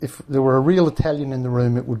if there were a real Italian in the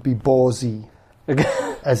room, it would be Bawsey.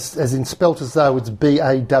 As in spelt as though it's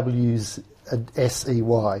Bawsey.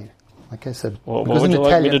 Okay, so what would you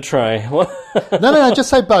like me to try? No, just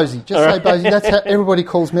say Bawsey. Just say Bawsey. That's how everybody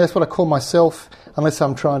calls me. That's what I call myself, unless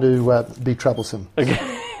I'm trying to be troublesome. Okay.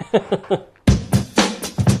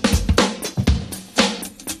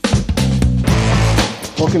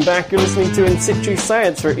 Welcome back. You're listening to In Situ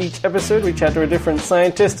Science, where each episode we chat to a different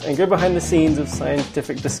scientist and go behind the scenes of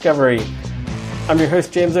scientific discovery. I'm your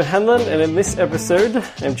host, James O'Hanlon, and in this episode,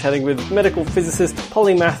 I'm chatting with medical physicist,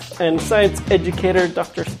 polymath, and science educator,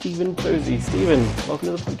 Dr. Stephen Posey. Stephen,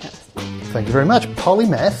 welcome to the podcast. Thank you very much.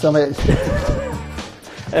 Polymath.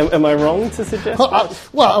 Am I wrong to suggest that?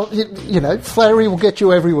 Well, flattery will get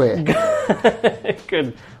you everywhere.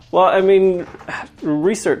 Good. Well, I mean,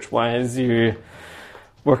 research-wise, you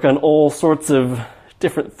work on all sorts of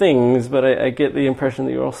different things, but I get the impression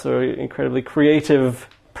that you're also an incredibly creative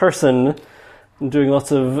person, doing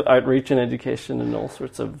lots of outreach and education and all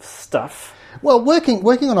sorts of stuff. Well, working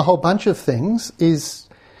on a whole bunch of things is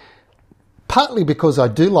partly because I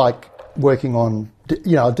do like working on, I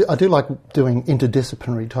do like doing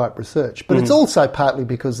interdisciplinary type research, but it's also partly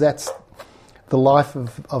because that's the life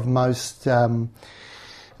of most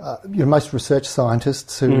most research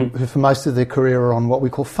scientists who for most of their career are on what we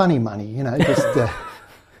call funny money, just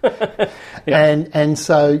and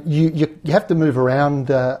so you have to move around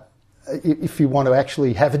if you want to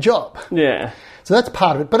actually have a job. Yeah. So that's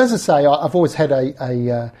part of it. But as I say, I've always had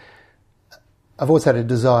a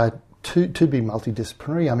desire to be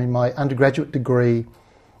multidisciplinary. I mean, my undergraduate degree,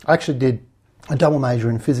 I actually did a double major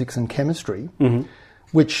in physics and chemistry,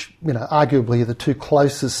 which arguably are the two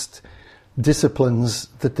closest disciplines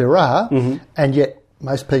that there are, and yet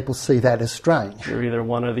most people see that as strange. You're either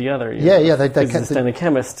one or the other. They physicist and a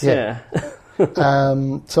chemist. Yeah.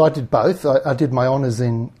 So I did both. I did my honours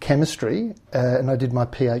in chemistry and I did my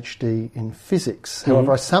PhD in physics.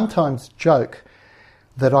 However, I sometimes joke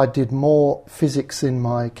that I did more physics in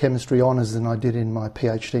my chemistry honours than I did in my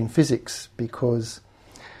PhD in physics, because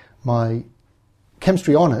my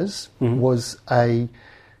chemistry honours was a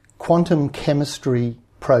quantum chemistry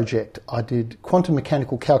project. I did quantum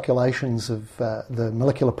mechanical calculations of the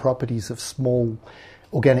molecular properties of small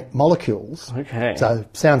organic molecules. Okay. So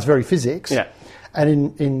sounds very physics. Yeah.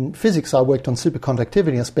 And in physics, I worked on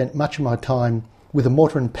superconductivity. I spent much of my time with a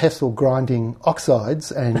mortar and pestle grinding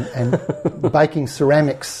oxides and baking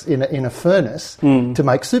ceramics in a furnace to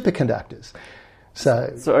make superconductors.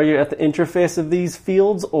 So are you at the interface of these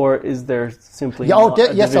fields, or is there simply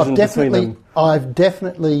yes, I've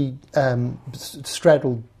definitely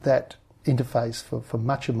straddled that interface for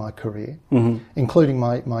much of my career, including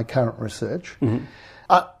my current research.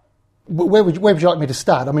 Where would you like me to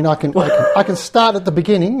start? I mean, I can start at the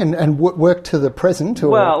beginning and work to the present.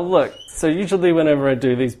 Well, look. So usually, whenever I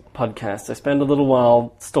do these podcasts, I spend a little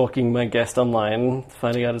while stalking my guest online,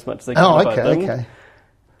 finding out as much as I can about them. Okay.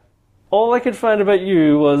 All I could find about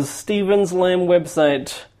you was Stephen's lame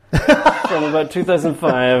website from about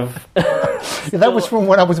 2005. That was from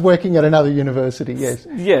when I was working at another university, yes.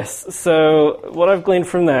 Yes, so what I've gleaned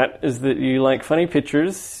from that is that you like funny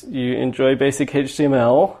pictures, you enjoy basic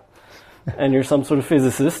HTML, and you're some sort of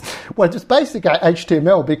physicist. Well, just basic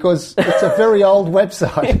HTML, because it's a very old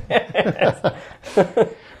website.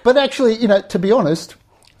 But actually, to be honest,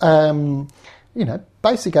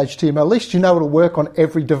 basic HTML, at least you know it'll work on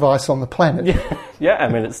every device on the planet. Yeah, I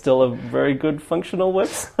mean, it's still a very good functional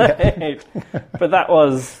website. But that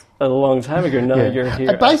was a long time ago. Now you're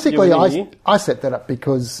here. Basically, I set that up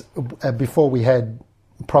because before we had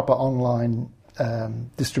proper online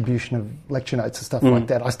distribution of lecture notes and stuff like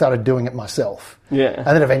that, I started doing it myself. Yeah. And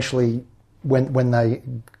then eventually, when they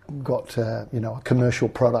got a commercial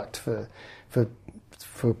product for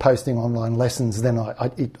posting online lessons, then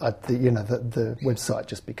the website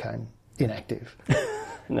just became inactive.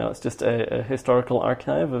 No, it's just a historical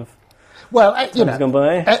archive of gone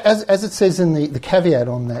by. As it says in the caveat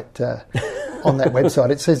on that website,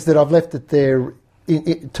 it says that I've left it there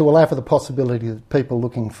to allow for the possibility that people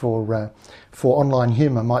looking for online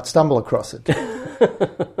humour might stumble across it.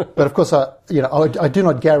 But of course, I do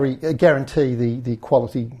not guarantee the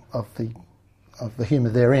quality of the humour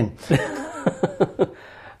therein.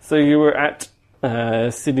 So you were at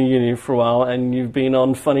Sydney Uni for a while, and you've been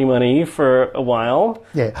on Funny Money for a while.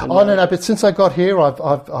 Yeah. No. But since I got here,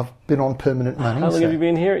 I've been on permanent money. How long have you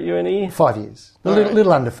been here at UNE? 5 years. A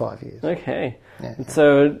little under 5 years. Okay. Yeah.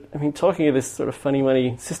 So, I mean, talking of this sort of Funny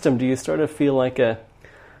Money system, do you sort of feel like a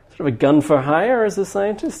gun for hire as a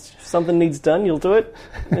scientist? If something needs done, you'll do it,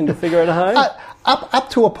 and you'll figure out how. Up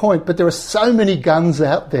to a point, but there are so many guns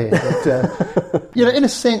out there that, in a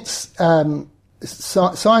sense,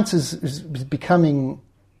 science is becoming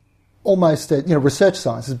almost, research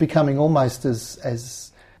science is becoming almost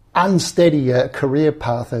as unsteady a career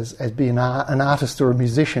path as being an artist or a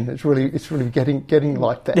musician. It's really getting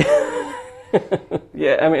like that.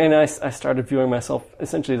 Yeah, I mean, I started viewing myself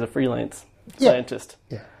essentially as a freelance scientist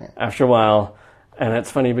after a while, and it's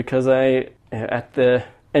funny because at the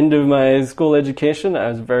end of my school education, I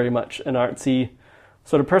was very much an artsy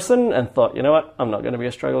sort of person and thought, you know what, I'm not going to be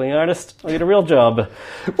a struggling artist. I'll get a real job.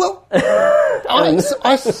 Well,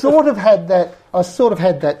 I sort of had that. I sort of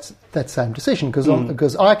had that same decision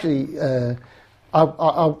because I actually I'm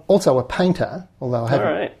also a painter, although I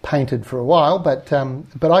haven't painted for a while. But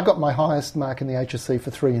I got my highest mark in the HSC for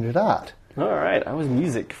 3-unit art. All right, I was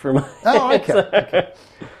music for my. Oh, okay.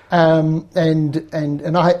 And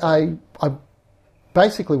I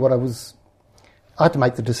basically I had to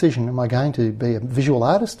make the decision, am I going to be a visual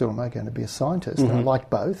artist or am I going to be a scientist? Mm-hmm. And I liked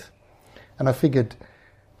both. And I figured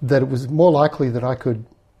that it was more likely that I could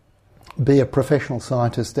be a professional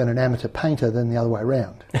scientist and an amateur painter than the other way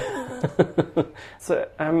around. So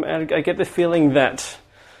I get the feeling that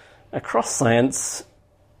across science,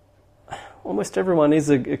 almost everyone is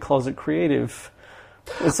a closet creative.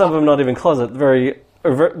 And some of them not even closet, very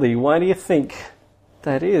overtly. Why do you think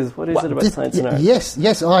that is? What is it about science and art?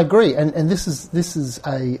 Yes, I agree. And this is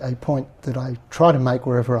a point that I try to make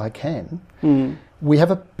wherever I can. Mm. We have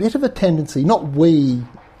a bit of a tendency, not we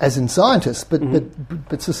as in scientists,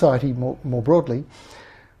 but society more broadly,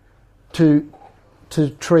 to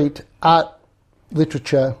treat art,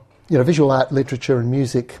 literature, visual art, literature and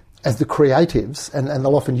music as the creatives, and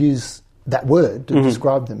they'll often use that word to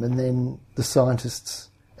describe them, and then the scientists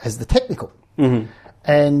as the technical. Mm-hmm.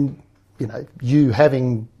 And you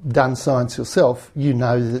having done science yourself, you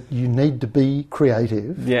know that you need to be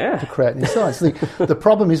creative to create new science. The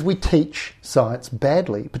problem is we teach science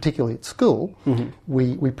badly, particularly at school. Mm-hmm.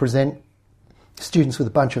 We present students with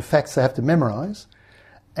a bunch of facts they have to memorise,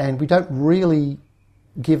 and we don't really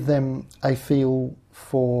give them a feel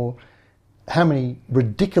for how many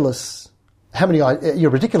ridiculous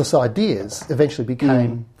ideas eventually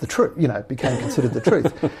became the truth, became considered the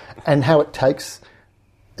truth, and how it takes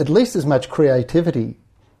at least as much creativity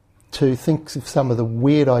to think of some of the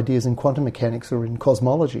weird ideas in quantum mechanics or in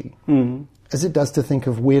cosmology as it does to think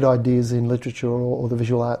of weird ideas in literature or the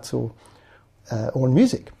visual arts or in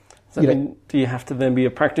music. So, do you have to then be a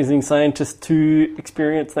practicing scientist to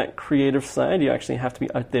experience that creative side? You actually have to be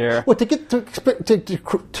out there. Well,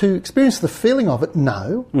 to experience the feeling of it,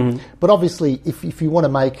 no. Mm-hmm. But obviously, if you want to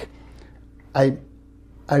make a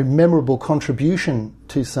memorable contribution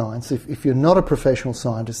to science, if you're not a professional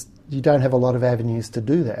scientist, you don't have a lot of avenues to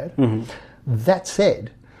do that. Mm-hmm. That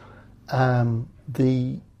said,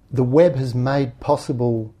 the web has made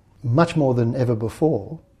possible much more than ever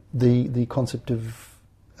before the concept of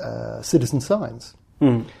citizen science.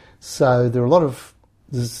 Mm. So there's a lot of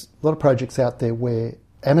projects out there where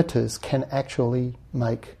amateurs can actually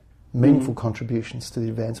make meaningful contributions to the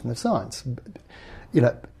advancement of science.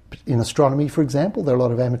 In astronomy, for example, there are a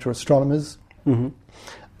lot of amateur astronomers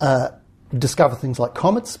discover things like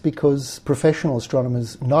comets because professional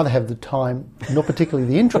astronomers neither have the time nor particularly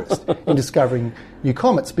the interest in discovering new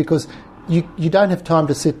comets, because you don't have time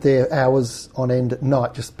to sit there hours on end at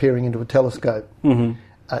night just peering into a telescope. Mm-hmm.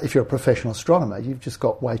 If you're a professional astronomer, you've just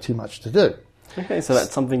got way too much to do. Okay, so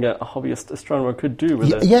that's something a hobbyist astronomer could do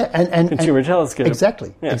with a consumer telescope.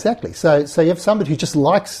 Exactly. So you have somebody who just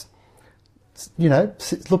likes,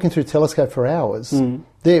 looking through a telescope for hours. Mm.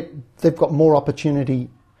 They've got more opportunity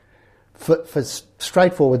for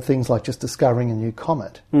straightforward things like just discovering a new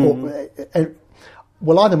comet, or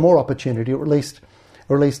either more opportunity or at least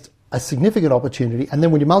a significant opportunity. And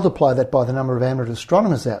then when you multiply that by the number of amateur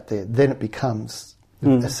astronomers out there, then it becomes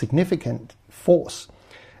a significant force.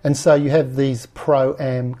 And so you have these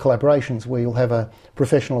pro-am collaborations where you'll have a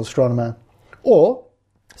professional astronomer, or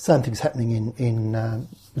same thing's happening in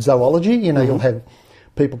zoology. You'll have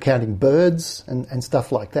people counting birds and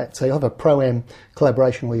stuff like that. So you'll have a pro-am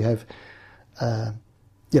collaboration where you have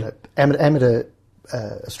amateur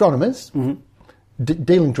astronomers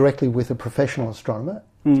dealing directly with a professional astronomer,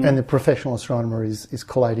 and the professional astronomer is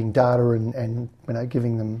collating data and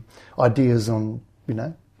giving them ideas on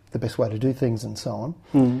the best way to do things and so on.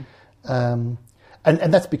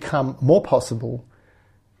 And that's become more possible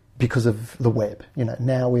because of the web.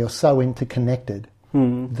 Now we are so interconnected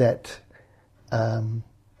that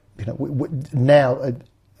now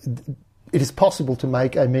it is possible to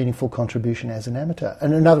make a meaningful contribution as an amateur.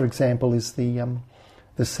 And another example is the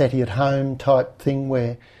SETI at home type thing,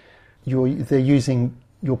 where they're using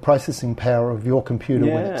your processing power of your computer.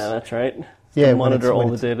 Yeah, that's right. Yeah, to monitor all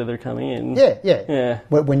the data they're coming in. Yeah.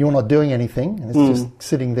 When you're not doing anything and it's just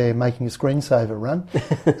sitting there making a screensaver run,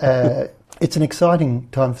 it's an exciting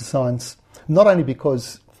time for science. Not only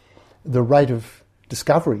because the rate of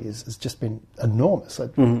discovery has just been enormous.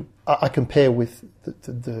 I compare with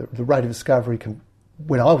the rate of discovery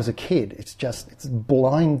when I was a kid. It's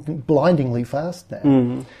blindingly fast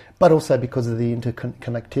now. But also because of the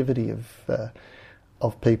interconnectivity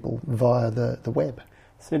of people via the web.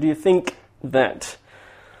 So do you think that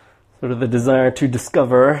sort of the desire to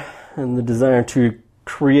discover and the desire to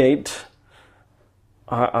create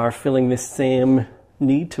are filling this same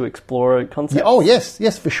need to explore concepts? Yeah, oh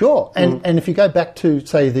yes, for sure. And if you go back to,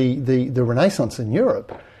 say, the Renaissance in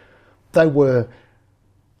Europe, it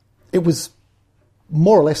was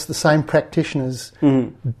more or less the same practitioners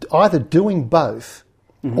either doing both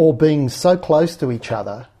or being so close to each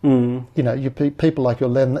other. You know, people like your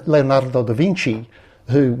Leonardo da Vinci,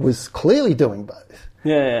 who was clearly doing both.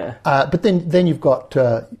 Yeah. But then you've got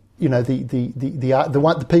the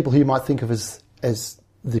people who you might think of as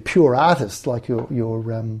the pure artists, like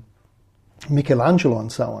your Michelangelo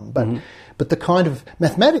and so on. But the kind of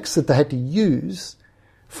mathematics that they had to use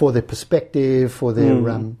for their perspective, for their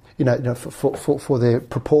for their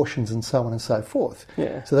proportions and so on and so forth.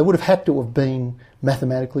 Yeah. So they would have had to have been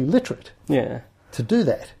mathematically literate. Yeah. To do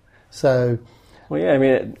that. So. Well, yeah, I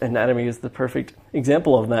mean, anatomy is the perfect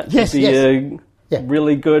example of that. Yes, to be a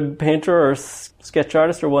really good painter or sketch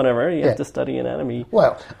artist or whatever, you have to study anatomy.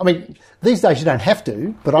 Well, I mean, these days you don't have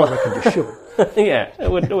to, but I reckon you should. Yeah,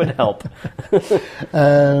 it would help.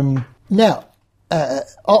 Now,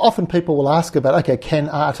 often people will ask about,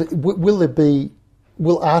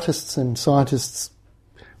 will artists and scientists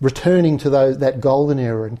returning to that golden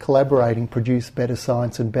era and collaborating produce better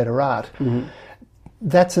science and better art?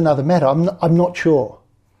 That's another matter. I'm not sure.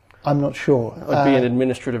 It would be an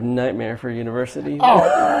administrative nightmare for a university.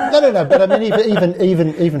 Oh no! But I mean,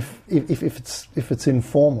 even if it's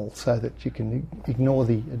informal, so that you can ignore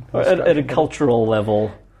the at a cultural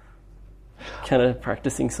level, can a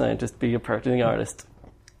practicing scientist be a practicing artist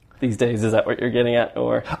these days? Is that what you're getting at,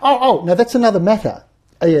 or? No, that's another matter.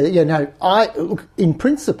 Look, in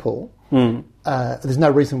principle, there's no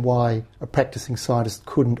reason why a practicing scientist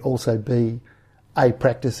couldn't also be a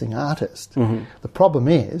practicing artist. The problem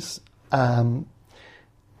is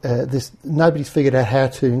nobody's figured out how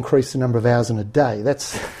to increase the number of hours in a day.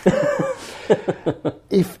 That's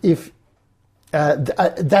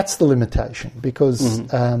that's the limitation, because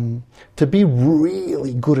to be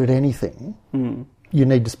really good at anything, you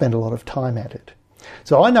need to spend a lot of time at it.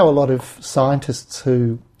 So I know a lot of scientists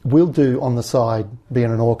who will do on the side, be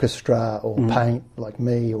in an orchestra or paint like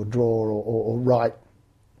me, or draw or write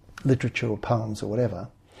literature or poems or whatever.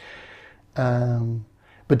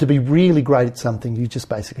 But to be really great at something, you just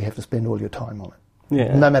basically have to spend all your time on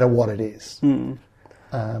it, no matter what it is.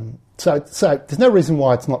 So there's no reason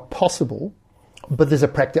why it's not possible, but I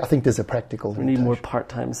think there's a practical limitation. We need more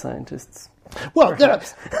part-time scientists. Well,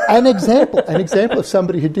 an example of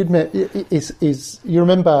somebody who did is you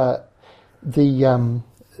remember the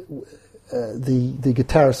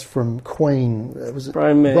guitarist from Queen, was it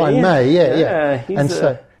Brian May? Brian May, yeah.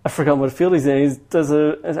 I forgot what field he's in. He does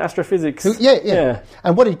astrophysics. Yeah.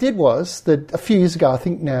 And what he did was that a few years ago, I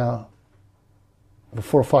think now,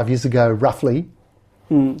 4 or 5 years ago, roughly,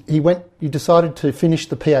 he decided to finish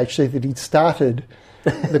the PhD that he'd started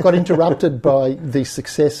that got interrupted by the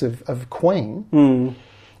success of Queen.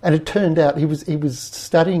 And it turned out he was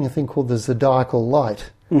studying a thing called the zodiacal light,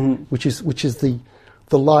 which is the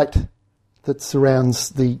light that surrounds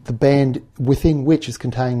the band within which is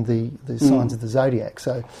contained the signs of the zodiac.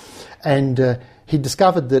 So, and he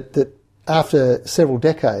discovered that after several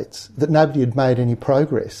decades that nobody had made any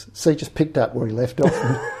progress. So he just picked up where he left off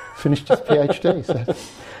and finished his PhD. So.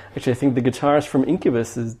 Actually, I think the guitarist from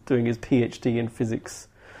Incubus is doing his PhD in physics.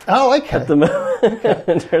 Oh, okay. At the moment.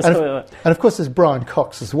 And of course, there's Brian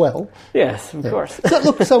Cox as well. Yes, of course.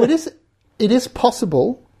 So look, it is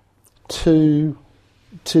possible to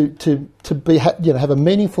be have a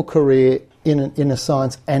meaningful career in a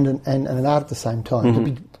science and an art at the same time. To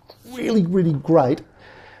be really, really great,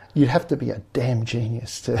 you'd have to be a damn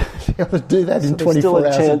genius to be able to do that in 24 hours a day. There's still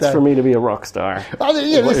a chance for me to be a rock star. Oh,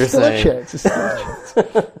 yeah, there's still a chance.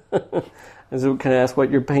 So can I ask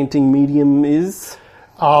what your painting medium is?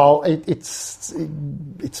 Oh, it's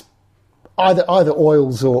either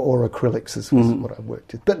oils or acrylics is what I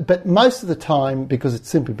worked with. But most of the time, because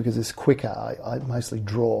it's quicker, I mostly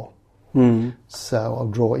draw. So I'll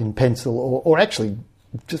draw in pencil or actually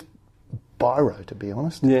just biro, to be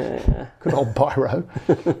honest. Yeah. Good old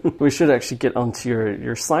biro. We should actually get onto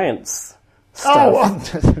your science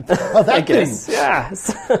stuff. That I thing. guess. Yeah.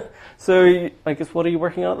 So, I guess, what are you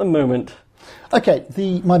working on at the moment? Okay,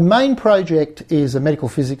 my main project is a medical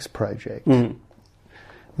physics project.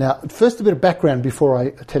 Now, first a bit of background before I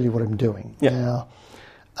tell you what I'm doing. Yeah.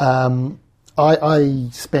 Now, I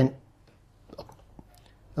spent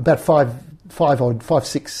about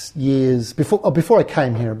 6 years before I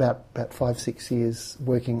came here. About 5-6 years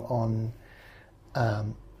working on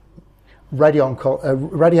radiation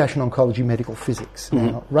oncology medical physics.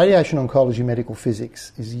 Now, radiation oncology medical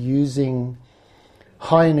physics is using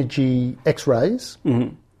high energy X-rays.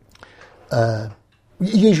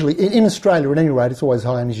 Usually in Australia, at any rate, it's always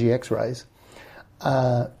high energy X-rays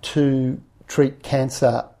to treat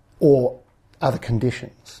cancer or other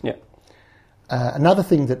conditions. Yeah. Another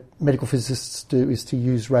thing that medical physicists do is to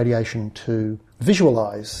use radiation to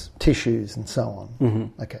visualise tissues and so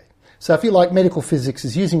on. Okay. So if you like, medical physics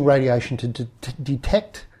is using radiation to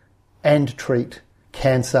detect and treat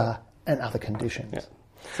cancer and other conditions. Yeah.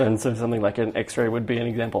 So something like an X-ray would be an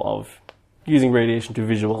example of using radiation to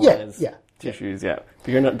visualise tissues. Yeah.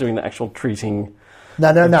 But you're not doing the actual treating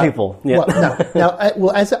no. people. Yeah. Well, no.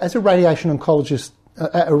 As a radiation oncologist,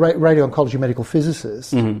 a radio-oncology medical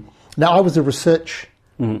physicist, now I was a research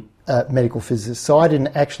medical physicist, so I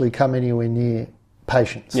didn't actually come anywhere near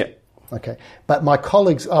patients. Yeah. Okay. But my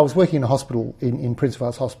colleagues, I was working in a hospital, in Prince of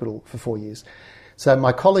Wales Hospital for 4 years. So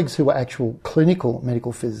my colleagues who were actual clinical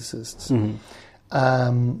medical physicists,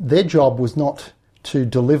 their job was not to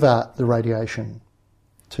deliver the radiation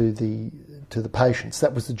to the patients.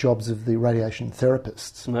 That was the jobs of the radiation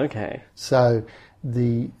therapists. Okay. So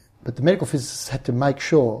but the medical physicists had to make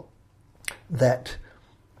sure that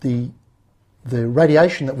the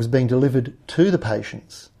radiation that was being delivered to the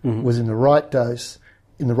patients was in the right dose,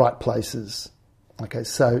 in the right places. Okay,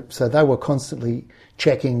 so they were constantly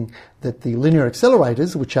checking that the linear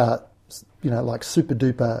accelerators, which are, like super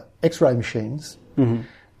duper X-ray machines,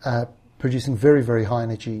 producing very, very high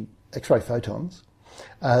energy X-ray photons,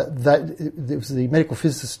 it was the medical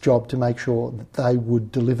physicist's job to make sure that they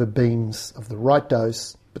would deliver beams of the right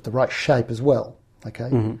dose, but the right shape as well.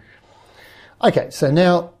 Okay. Okay, so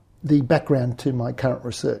now the background to my current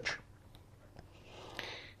research.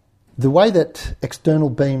 The way that external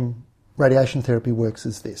beam radiation therapy works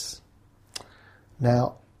is this.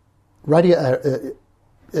 Now, ionising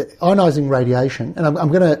radiation, and I'm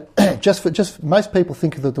going to just most people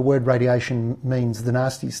think that the word radiation means the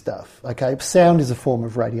nasty stuff. Okay, sound is a form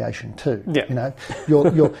of radiation too. Yeah.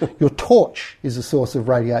 Your torch is a source of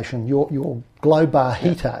radiation. Your glow bar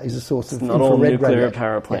heater is a source of not infrared all nuclear radiation.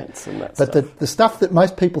 power plants and that But stuff. the stuff that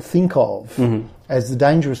most people think of as the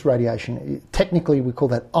dangerous radiation, technically we call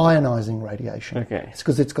that ionising radiation. Okay. It's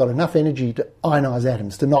because it's got enough energy to ionise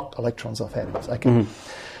atoms, to knock electrons off atoms. Okay.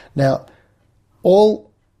 Now, all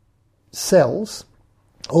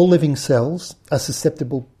living cells are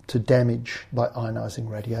susceptible to damage by ionising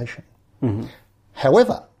radiation.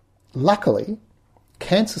 However, luckily,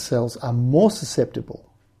 cancer cells are more susceptible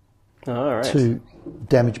to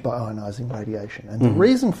damage by ionising radiation. And the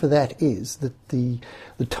reason for that is that the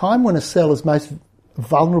time when a cell is most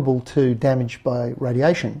vulnerable to damage by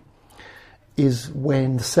radiation is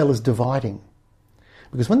when the cell is dividing.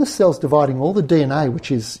 Because when the cell's dividing, all the DNA,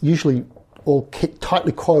 which is usually all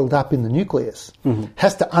tightly coiled up in the nucleus,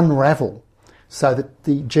 has to unravel so that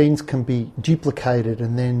the genes can be duplicated,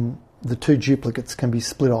 and then the two duplicates can be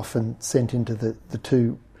split off and sent into the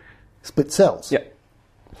two split cells. Yeah.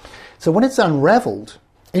 So when it's unravelled,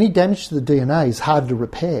 any damage to the DNA is hard to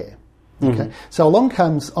repair. Okay? So along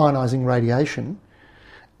comes ionising radiation,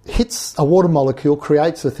 hits a water molecule,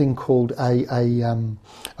 creates a thing called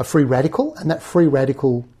a free radical, and that free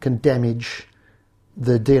radical can damage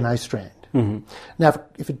the DNA strand. Now,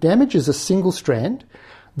 if it damages a single strand,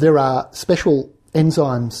 there are special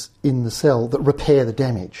enzymes in the cell that repair the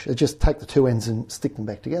damage. They just take the two ends and stick them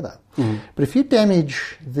back together. But if you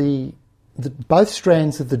damage both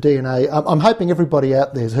strands of the DNA, I'm hoping everybody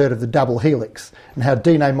out there has heard of the double helix and how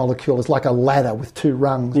DNA molecule is like a ladder with two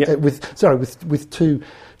rungs, with two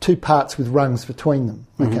parts with rungs between them.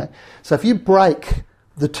 Okay, so if you break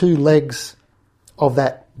the two legs of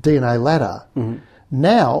that DNA ladder,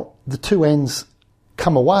 now the two ends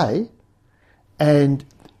come away, and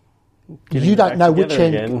you don't know which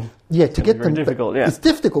end. Again, to get them, difficult. It's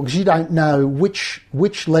difficult because you don't know which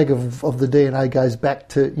leg of the DNA goes back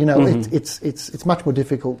to. It's much more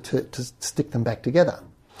difficult to stick them back together.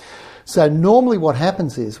 So normally, what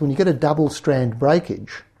happens is when you get a double strand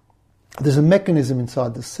breakage, there's a mechanism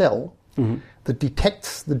inside the cell that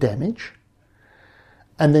detects the damage,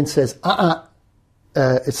 and then says,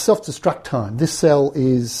 it's self-destruct time. This cell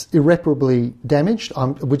is irreparably damaged.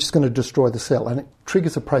 We're just going to destroy the cell. And it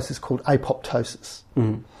triggers a process called apoptosis.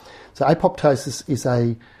 Mm-hmm. So apoptosis is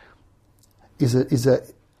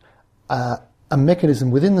a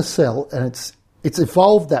mechanism within the cell, and it's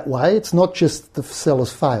evolved that way. It's not just the cell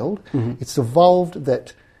has failed. Mm-hmm. It's evolved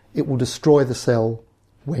that it will destroy the cell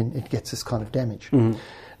when it gets this kind of damage. Mm-hmm.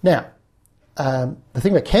 Now, the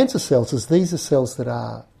thing about cancer cells is these are cells that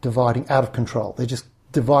are dividing out of control. They're just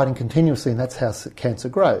dividing continuously, and that's how cancer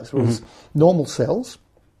grows. Whereas normal cells,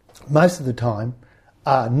 most of the time,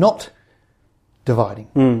 are not dividing.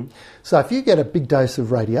 Mm. So if you get a big dose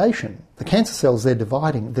of radiation, the cancer cells they're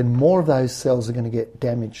dividing, then more of those cells are going to get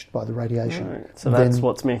damaged by the radiation. Right. So that's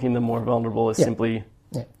what's making them more vulnerable is simply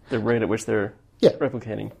the rate at which they're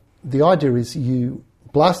replicating. The idea is you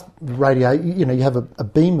blast the radiation. You have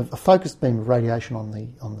a focused beam of radiation on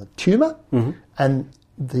the tumour, and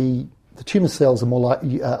the tumour cells are more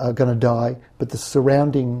likely are going to die, but the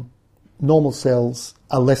surrounding normal cells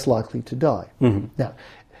are less likely to die. Mm-hmm. Now,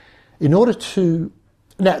 in order to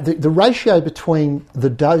the ratio between the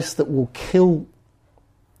dose that will kill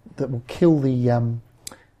the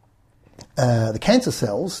cancer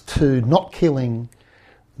cells to not killing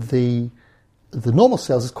the normal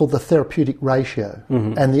cells is called the therapeutic ratio.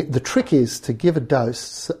 Mm-hmm. And the trick is to give a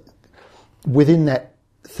dose within that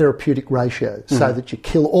therapeutic ratio so that you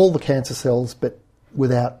kill all the cancer cells but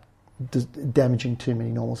without damaging too many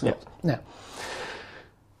normal cells. Yep. Now,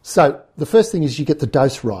 so the first thing is you get the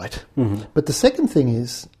dose right. Mm-hmm. But the second thing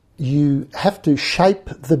is you have to shape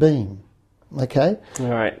the beam. Okay? All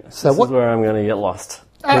right. So this is where I'm going to get lost.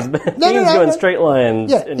 Beams go in straight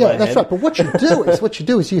lines in my that's head. right. But what you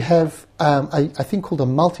do is you have a thing called a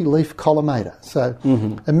multi-leaf collimator. So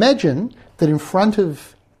imagine that in front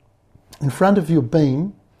of your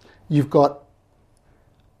beam, you've got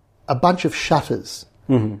a bunch of shutters.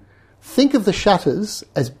 Mm-hmm. Think of the shutters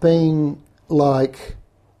as being like,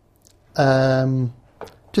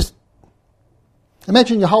 just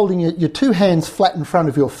imagine you're holding your two hands flat in front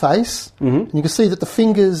of your face, and you can see that the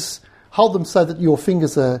fingers. Hold them so that your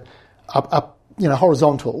fingers are up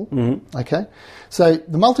horizontal. Mm-hmm. Okay, so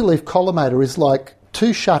the multi-leaf collimator is like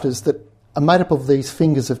two shutters that are made up of these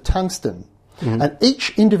fingers of tungsten, and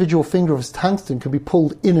each individual finger of tungsten can be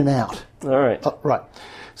pulled in and out. All right. Right.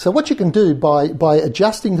 So what you can do by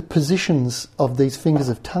adjusting the positions of these fingers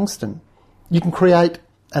of tungsten, you can create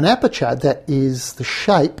an aperture that is the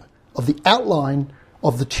shape of the outline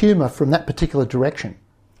of the tumour from that particular direction.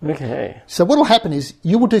 Okay. So what will happen is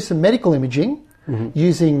you will do some medical imaging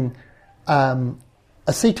using a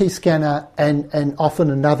CT scanner and often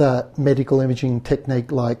another medical imaging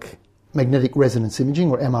technique like magnetic resonance imaging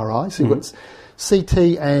or MRI. So you've got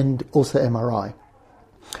CT and also MRI.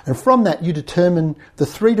 And from that you determine the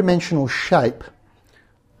three-dimensional shape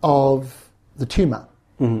of the tumour.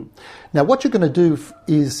 Mm-hmm. Now what you're going to do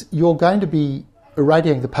is you're going to be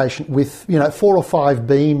irradiating the patient with 4 or 5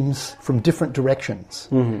 beams from different directions,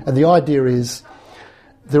 and the idea is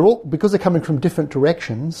they're all, because they're coming from different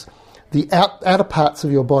directions, the outer parts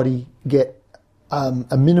of your body get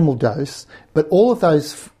a minimal dose, but all of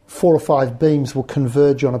those 4 or 5 beams will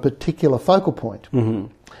converge on a particular focal point. Mm-hmm.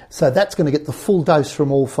 So that's going to get the full dose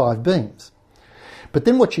from all 5 beams. But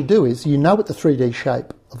then what you do is you know what the 3D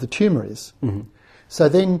shape of the tumour is. Mm-hmm. So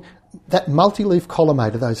then that multi-leaf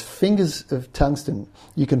collimator, those fingers of tungsten,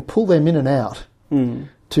 you can pull them in and out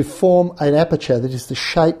to form an aperture that is the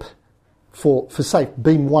shape for say,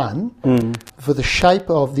 beam 1, for the shape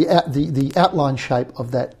of the outline shape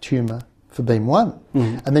of that tumour for beam 1.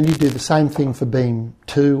 And then you do the same thing for beam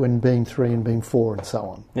 2 and beam 3 and beam 4 and so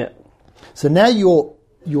on. Yeah. So now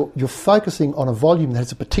you're focusing on a volume that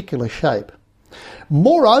has a particular shape.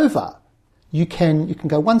 Moreover, you can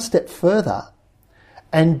go one step further,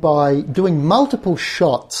 and by doing multiple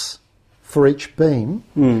shots for each beam,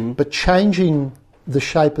 but changing the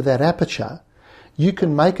shape of that aperture, you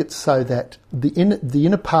can make it so that the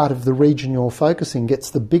inner part of the region you're focusing gets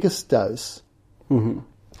the biggest dose,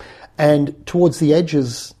 and towards the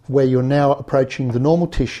edges where you're now approaching the normal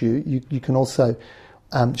tissue, you can also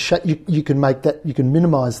you can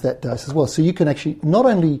minimise that dose as well. So you can actually not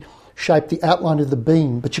only shape the outline of the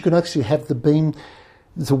beam, but you can actually have the beam.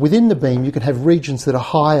 So within the beam, you can have regions that are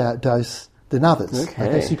higher dose than others.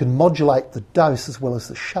 Okay. So you can modulate the dose as well as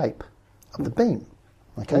the shape of the beam.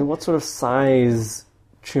 Okay. And what sort of size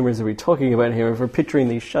tumours are we talking about here? If we're picturing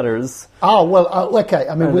these shutters. Oh well, okay.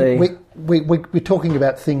 I mean, we're talking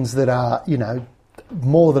about things that are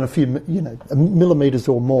more than a few millimetres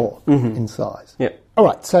or more in size. Yeah. All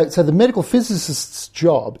right. So the medical physicist's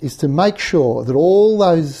job is to make sure that all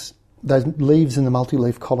those those leaves in the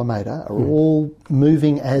multi-leaf collimator are all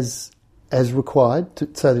moving as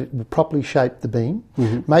required so that it will properly shape the beam.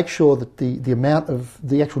 Make sure that the amount of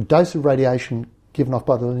the actual dose of radiation given off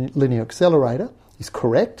by the linear accelerator is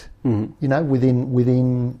correct.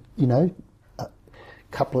 Within a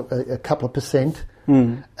couple of percent.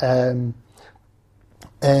 And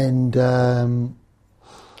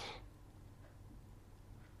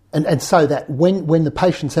so that when the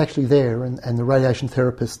patient's actually there and the radiation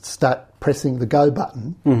therapists start pressing the go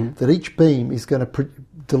button, that each beam is going to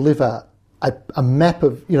deliver a map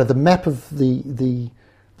of, the map of the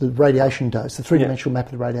radiation dose, the three-dimensional map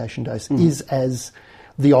of the radiation dose, is as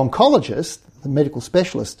the oncologist, the medical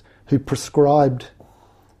specialist who prescribed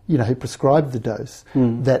the dose,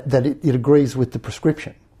 that it agrees with the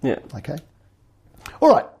prescription. Yeah. Okay. All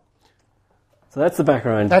right. So that's the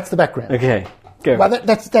background. That's the background. Okay. Go. Well,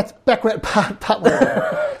 that's background part one.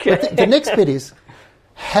 Okay. But the next bit is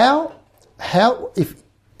how if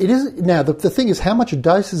it is now the thing is how much a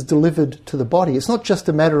dose is delivered to the body. It's not just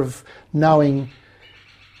a matter of knowing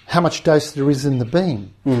how much dose there is in the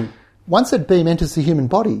beam. Once that beam enters the human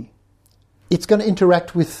body, it's going to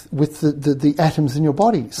interact with the atoms in your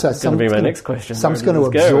body. So that's going to be my next question. Some's going to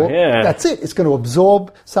absorb. Yeah. That's it. It's going to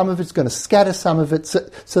absorb some of it. It's going to scatter some of it,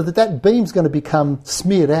 so that beam's going to become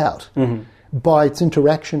smeared out by its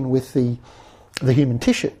interaction with the human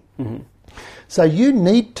tissue. So you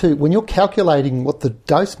need to, when you're calculating what the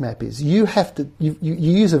dose map is, you have to you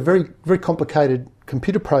use a very, very complicated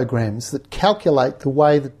computer programs that calculate the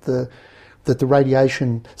way that the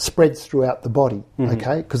radiation spreads throughout the body,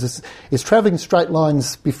 okay? Because it's travelling in straight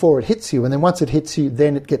lines before it hits you, and then once it hits you,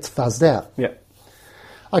 then it gets fuzzed out. Yeah.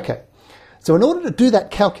 Okay. So in order to do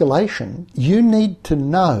that calculation, you need to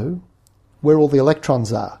know where all the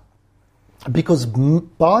electrons are, because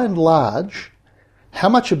by and large, how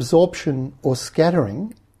much absorption or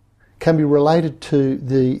scattering can be related to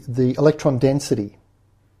the electron density,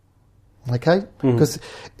 okay? Because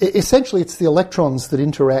essentially it's the electrons that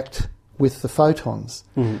interact with the photons.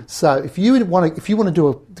 So if you want to do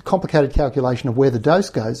a complicated calculation of where the dose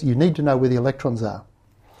goes, you need to know where the electrons are.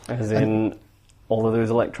 As in all of those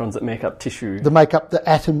electrons that make up tissue. That make up the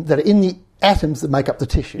atom, that are in the atoms that make up the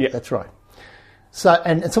tissue. Yeah. That's right. So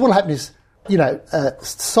and so what will happen is,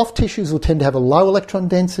 soft tissues will tend to have a low electron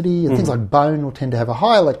density, and things like bone will tend to have a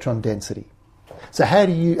high electron density. So how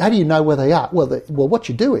do you know where they are? Well, what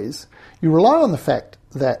you do is you rely on the fact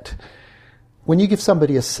that when you give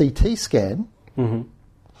somebody a CT scan,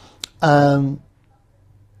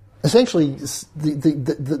 essentially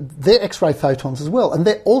they're X-ray photons as well, and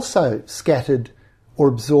they're also scattered or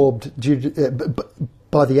absorbed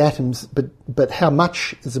by the atoms, but how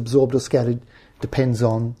much is absorbed or scattered depends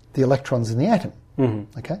on the electrons in the atom.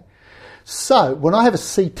 Okay, so when I have a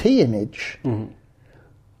CT image,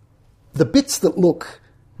 the bits that look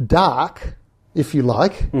dark, if you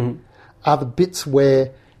like, are the bits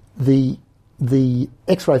where the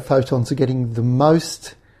X-ray photons are getting the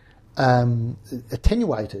most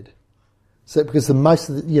attenuated. So because the most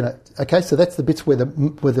of the, so that's the bits where the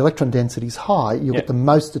electron density is high, you'll get the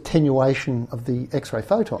most attenuation of the X-ray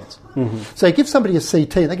photons. So you give somebody a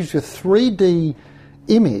CT, and that gives you a 3D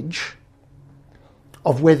image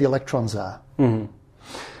of where the electrons are.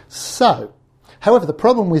 So, however, the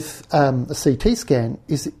problem with a CT scan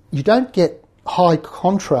is that you don't get high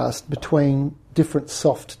contrast between different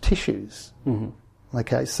soft tissues.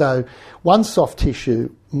 Okay, so one soft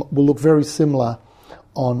tissue will look very similar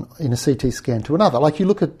in a CT scan to another. Like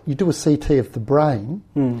you do a CT of the brain,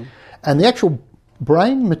 and the actual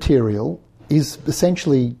brain material is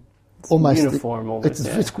essentially almost uniform.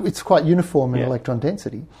 It's quite uniform in electron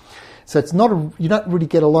density. So it's not you don't really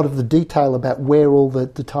get a lot of the detail about where all the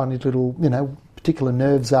tiny little particular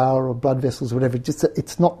nerves are or blood vessels or whatever.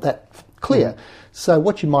 It's not that clear. So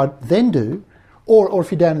what you might then do, or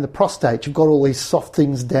if you're down in the prostate, you've got all these soft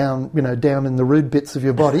things down in the rude bits of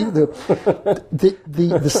your body. The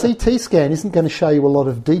CT scan isn't going to show you a lot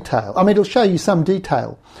of detail. I mean, it'll show you some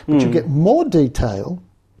detail, but you get more detail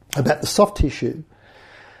about the soft tissue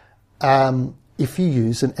if you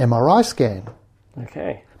use an MRI scan.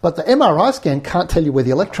 Okay. But the MRI scan can't tell you where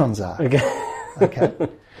the electrons are. Okay.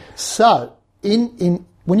 So when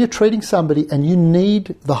you're treating somebody and you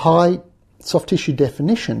need the high soft tissue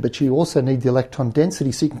definition, but you also need the electron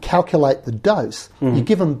density so you can calculate the dose, you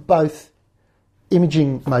give them both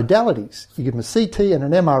imaging modalities. You give them a CT and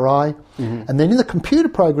an MRI, and then in the computer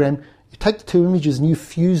program, you take the two images and you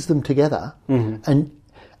fuse them together, and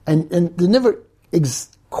they're never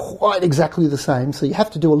quite exactly the same, so you have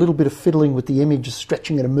to do a little bit of fiddling with the image,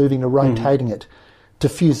 stretching it and moving or rotating it to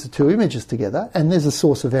fuse the two images together, and there's a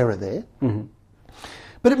source of error there.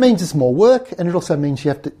 But it means it's more work, and it also means they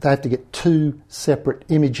have to get two separate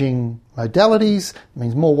imaging modalities. It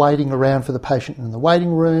means more waiting around for the patient in the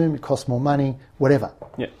waiting room. It costs more money, whatever.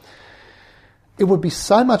 Yeah. It would be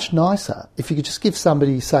so much nicer if you could just give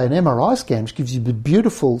somebody, say, an MRI scan, which gives you the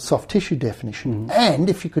beautiful soft tissue definition, and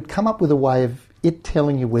if you could come up with a way of it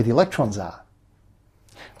telling you where the electrons are.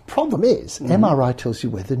 The problem is, MRI tells you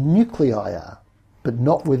where the nuclei are, but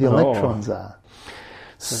not where the electrons are.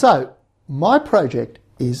 So, my project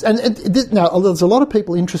is, now there's a lot of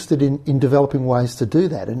people interested in developing ways to do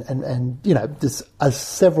that, and you know, there's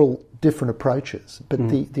several different approaches, but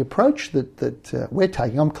the approach that we're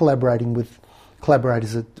taking, I'm collaborating with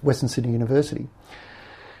collaborators at Western Sydney University,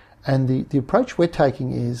 and the approach we're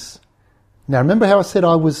taking is, now remember how I said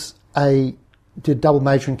I did double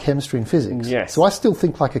major in chemistry and physics? Yes. So I still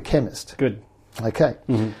think like a chemist. Good. Okay.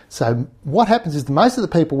 So what happens is most of the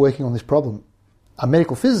people working on this problem are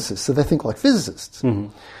medical physicists, so they think like physicists.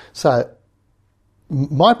 So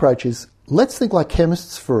my approach is, let's think like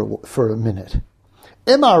chemists for a minute.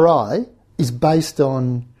 MRI is based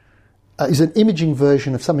on, is an imaging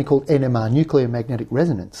version of something called NMR, nuclear magnetic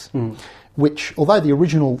resonance, which, although the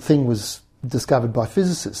original thing was discovered by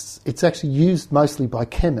physicists, it's actually used mostly by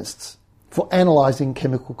chemists for analysing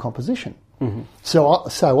chemical composition. So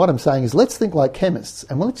what I'm saying is, let's think like chemists,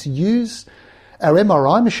 and let's use our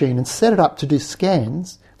MRI machine and set it up to do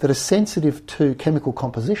scans that are sensitive to chemical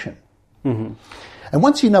composition. And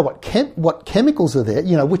once you know what chemicals are there,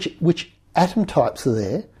 you know which atom types are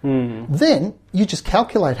there, then you just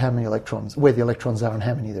calculate how many electrons, where the electrons are and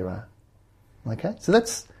how many there are. Okay? So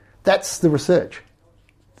that's the research.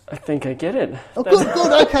 I think I get it. Oh, good,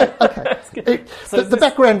 okay. The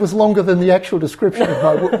background was longer than the actual description of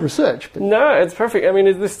my research. But. No, it's perfect. I mean,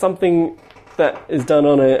 is this something that is done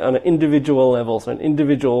on an individual level? So an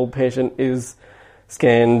individual patient is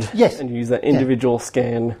scanned, yes, and you use that individual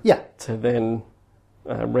scan to then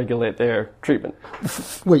regulate their treatment.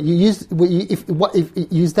 Well, you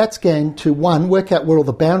use that scan to, one, work out where all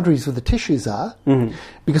the boundaries of the tissues are,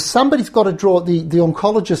 because somebody's got to draw, the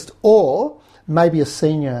oncologist or maybe a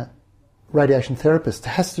senior radiation therapist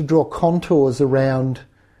has to draw contours around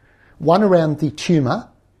the tumour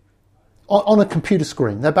on a computer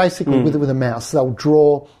screen. They're basically, with a mouse, they'll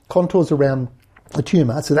draw contours around the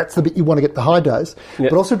tumour, so that's the bit you want to get the high dose,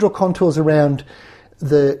 but also draw contours around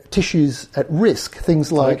the tissues at risk,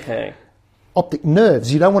 things like optic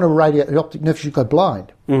nerves. You don't want to radiate the optic nerves, you go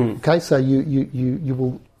blind. Okay, so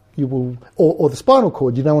you will, or the spinal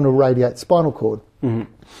cord, you don't want to radiate the spinal cord.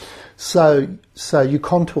 So you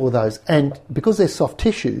contour those, and because they're soft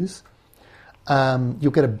tissues,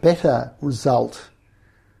 you'll get a better result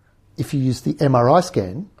if you use the MRI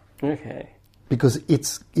scan. Okay. Because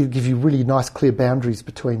it'll give you really nice clear boundaries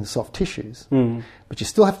between the soft tissues. But you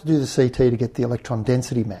still have to do the CT to get the electron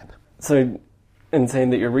density map. So, in saying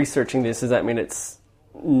that you're researching this, does that mean it's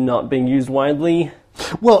not being used widely?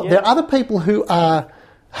 Well, there are other people who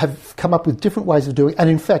have come up with different ways of doing it. And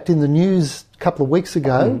in fact, in the news a couple of weeks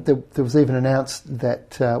ago, there was even announced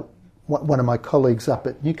that one of my colleagues up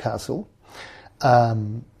at Newcastle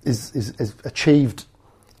has achieved,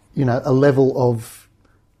 a level of,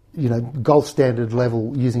 gold standard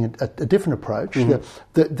level using a different approach.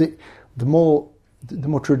 The more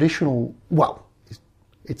traditional, well,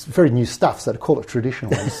 it's very new stuff, so to call it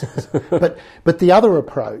traditional. but the other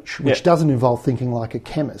approach, which doesn't involve thinking like a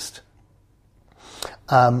chemist,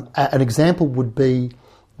 an example would be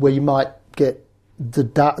where you might get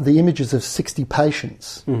the images of 60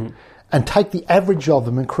 patients and take the average of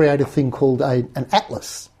them and create a thing called an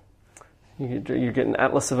atlas. You get an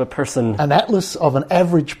atlas of a person. An atlas of an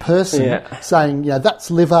average person, saying, that's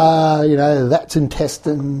liver, that's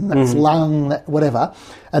intestine, that's lung, whatever.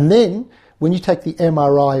 And then when you take the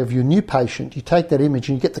MRI of your new patient, you take that image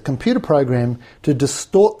and you get the computer program to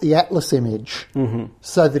distort the atlas image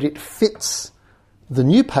so that it fits the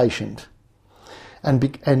new patient.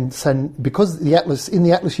 And so because in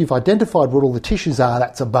the atlas you've identified what all the tissues are,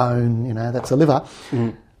 that's a bone, that's a liver,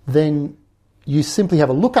 then you simply have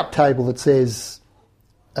a lookup table that says,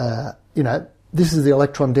 this is the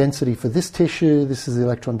electron density for this tissue, this is the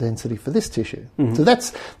electron density for this tissue. So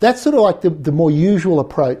that's sort of like the more usual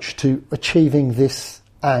approach to achieving this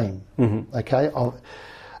aim. Okay,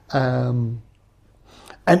 and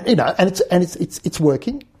it's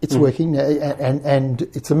working. It's working, and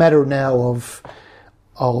it's a matter now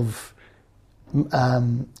of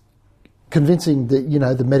convincing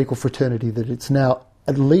the medical fraternity that it's now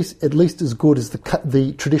at least as good as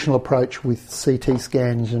the traditional approach with CT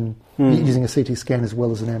scans and using a CT scan as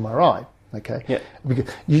well as an MRI. Okay, Yeah. Because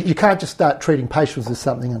you can't just start treating patients with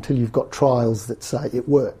something until you've got trials that say it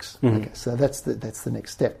works. Okay, so that's the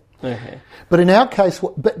next step. Okay. But in our case,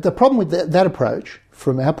 but the problem with that approach,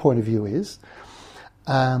 from our point of view, is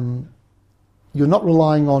you're not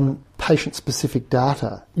relying on patient-specific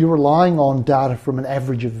data. You're relying on data from an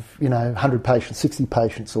average of 100 patients, 60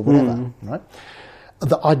 patients, or whatever. Right?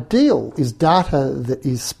 The ideal is data that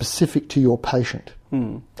is specific to your patient,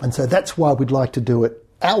 and so that's why we'd like to do it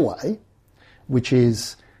our way, which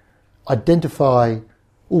is identify,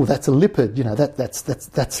 that's a lipid,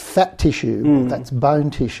 that's fat tissue, that's bone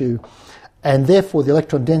tissue, and therefore the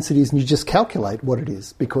electron densities, and you just calculate what it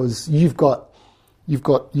is, because you've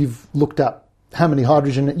looked up how many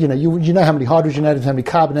hydrogen, you know how many hydrogen atoms, how many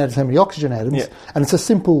carbon atoms, how many oxygen atoms, and it's a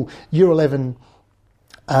simple Year 11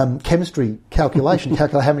 chemistry calculation,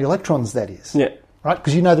 calculate how many electrons that is. Yeah. Right,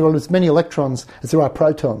 because there are as many electrons as there are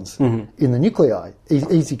protons in the nuclei.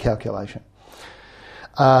 Easy calculation.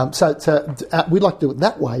 So we'd like to do it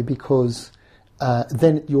that way, because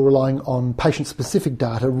then you're relying on patient-specific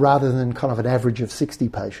data rather than kind of an average of 60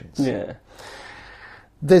 patients. Yeah.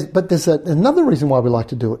 There's another reason why we like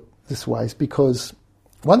to do it this way, is because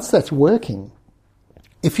once that's working,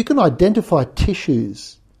 if you can identify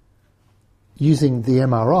tissues using the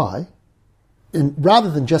MRI, and rather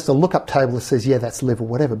than just a lookup table that says, that's liver,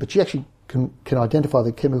 whatever, but you actually can identify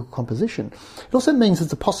the chemical composition, it also means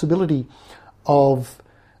there's a possibility of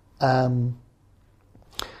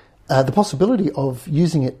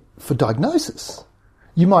using it for diagnosis.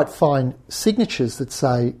 You might find signatures that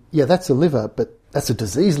say, that's a liver, but that's a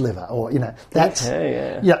diseased liver, or that's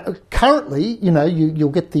currently, you'll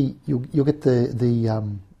get the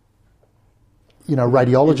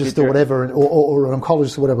radiologist or whatever, or an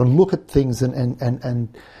oncologist or whatever, and look at things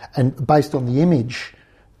and based on the image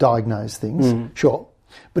diagnose things. Sure.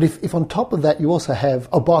 But if on top of that you also have,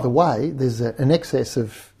 by the way, there's an excess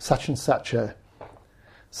of such and such a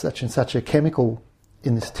chemical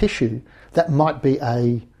in this tissue, that might be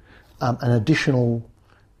an additional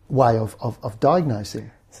way of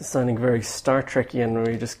diagnosing. This is sounding very Star Trekian, where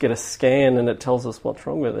you just get a scan and it tells us what's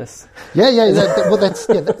wrong with this. This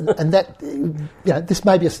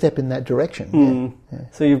may be a step in that direction.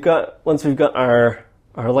 So once we've got our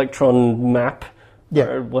electron map,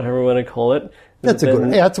 or whatever we want to call it. That's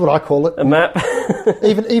that's what I call it. A map.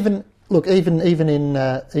 even in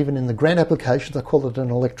the grant applications, I call it an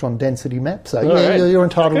electron density map. So you're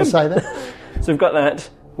entitled to say that. So we've got that.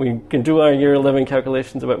 We can do our Year 11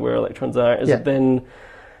 calculations about where electrons are. Is it then?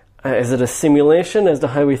 Is it a simulation as to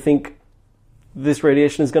how we think this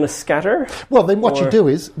radiation is going to scatter? Well, then what you do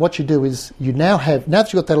is you now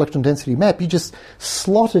that you've got that electron density map, you just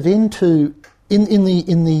slot it into in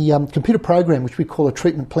the computer program, which we call a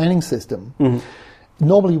treatment planning system.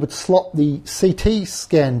 Normally, you would slot the CT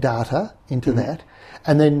scan data into that,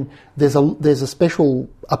 and then there's a special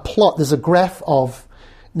plot. There's a graph of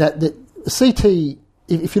the CT.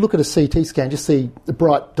 If you look at a CT scan, just see the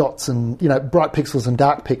bright dots and bright pixels and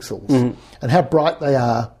dark pixels, and how bright they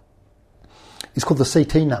are is called the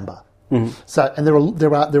CT number. So, and there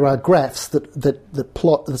are graphs that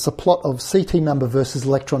plot. There's a plot of CT number versus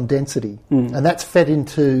electron density, and that's fed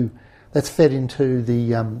into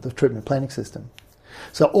the treatment planning system.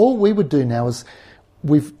 So all we would do now is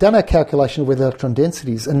we've done our calculation with electron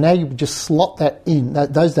densities, and now you would just slot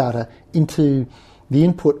those data into the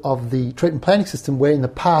input of the treatment planning system, where in the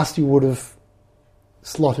past you would have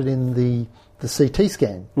slotted in the CT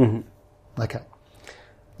scan. Okay.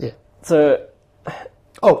 Yeah. So...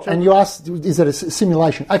 and you asked, is it a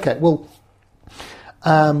simulation? Okay, well,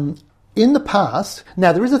 in the past...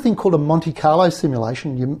 Now, there is a thing called a Monte Carlo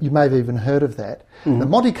simulation. You may have even heard of that. The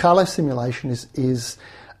Monte Carlo simulation is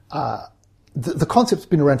the concept's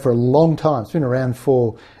been around for a long time. It's been around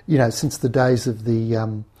for, since the days of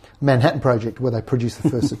the... Manhattan Project, where they produced the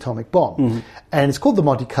first atomic bomb, and it's called the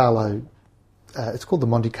Monte Carlo.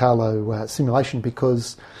 Simulation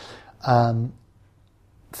because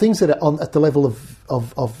things that are at the level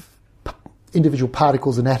of individual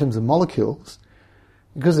particles and atoms and molecules,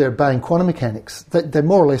 because they're obeying quantum mechanics, they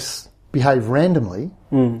more or less behave randomly.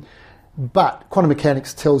 But quantum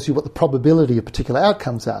mechanics tells you what the probability of particular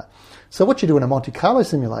outcomes are. So what you do in a Monte Carlo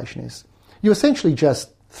simulation is you essentially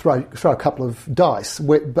just throw a couple of dice.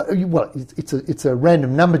 It's a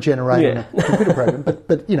random number generator in a computer program,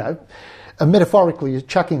 but metaphorically, you're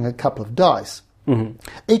chucking a couple of dice.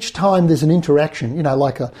 Each time there's an interaction,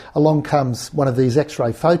 like along comes one of these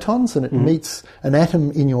X-ray photons and it meets an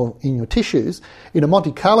atom in your tissues. In a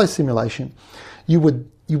Monte Carlo simulation, you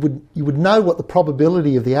would know what the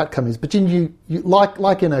probability of the outcome is, but then you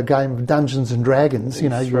like in a game of Dungeons and Dragons, you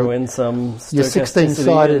throw in some your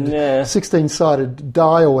 16-sided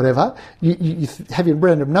die or whatever. You have your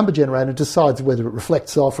random number generator, decides whether it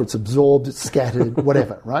reflects off or it's absorbed, it's scattered,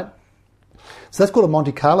 whatever, right? So that's called a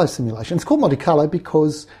Monte Carlo simulation. It's called Monte Carlo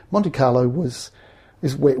because Monte Carlo is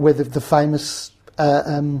where the famous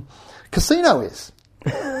casino is.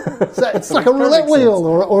 So it's like a roulette wheel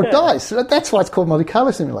or dice. That's why it's called Monte Carlo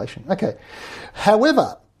simulation. Okay.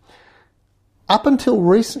 However, up until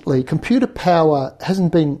recently, computer power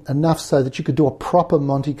hasn't been enough so that you could do a proper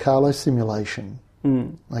Monte Carlo simulation.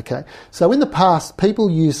 Okay. So in the past, people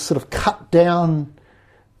used sort of cut down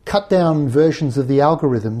versions of the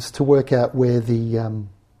algorithms to work out where the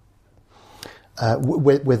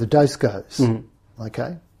dose goes.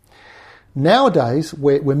 Okay. Nowadays,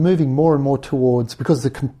 we're moving more and more towards, because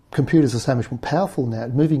the computers are so much more powerful now,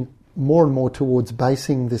 moving more and more towards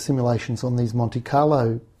basing the simulations on these Monte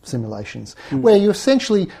Carlo simulations, where you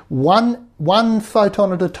essentially one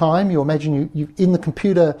photon at a time. You imagine you in the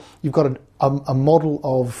computer you've got a model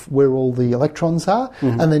of where all the electrons are,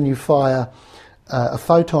 and then you fire a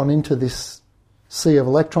photon into this sea of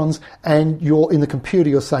electrons, and you're in the computer.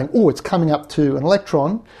 You're saying, "Oh, it's coming up to an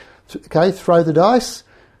electron." Okay, throw the dice.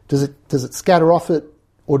 Does it scatter off it,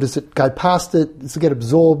 or does it go past it? Does it get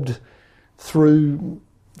absorbed through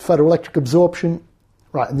photoelectric absorption?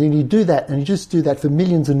 Right, and then you do that, and you just do that for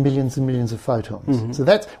millions and millions and millions of photons. So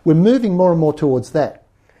we're moving more and more towards that.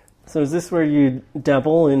 So is this where you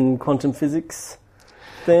dabble in quantum physics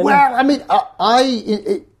then? Well, I mean,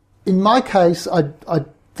 in my case,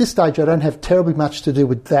 this stage I don't have terribly much to do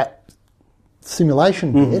with that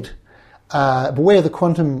simulation bit, but where the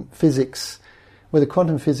quantum physics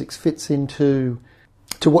fits into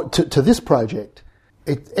this project,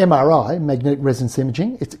 it's MRI, magnetic resonance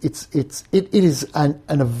imaging. It is an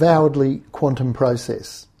avowedly quantum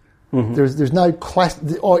process. There's no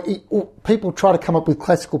people try to come up with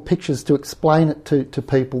classical pictures to explain it to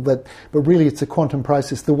people, but really it's a quantum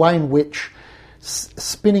process. The way in which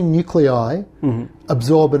spinning nuclei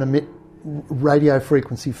absorb and emit radio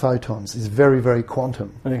frequency photons is very, very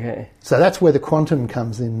quantum. Okay. So that's where the quantum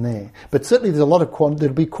comes in there. But certainly there's a lot of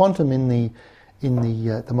there'll be quantum in the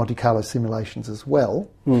Monte Carlo simulations as well.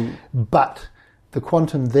 But the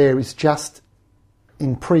quantum there is just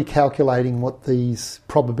in pre-calculating what these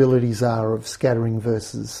probabilities are of scattering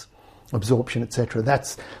versus absorption, etc.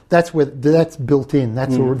 That's built in.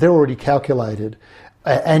 They're already calculated.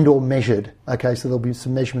 And or measured. Okay, so there'll be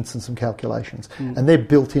some measurements and some calculations, and they're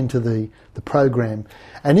built into the program.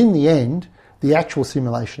 And in the end, the actual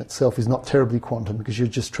simulation itself is not terribly quantum because you're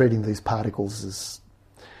just treating these particles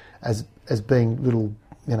as being little,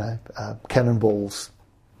 cannonballs.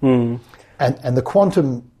 And the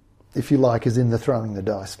quantum, if you like, is in the throwing the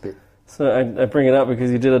dice bit. So I bring it up because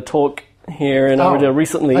you did a talk here in Armadale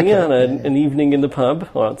recently on an evening in the pub,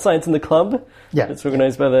 or Science in the Club. Yeah. It's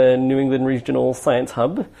organised by the New England Regional Science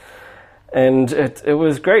Hub. And it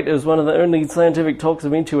was great. It was one of the only scientific talks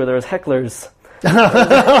I've been to where there was hecklers. It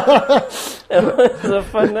was a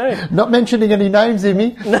fun night. Not mentioning any names,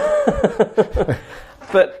 Amy.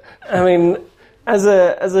 But, I mean, as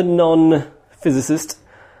a non-physicist,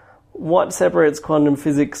 what separates quantum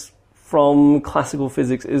physics from classical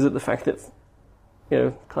physics? Is it the fact that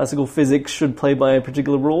classical physics should play by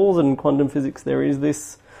particular rules, and quantum physics there is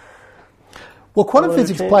this? Well, quantum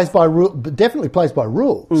physics definitely plays by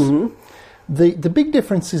rules. The big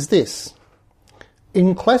difference is this: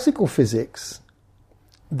 in classical physics,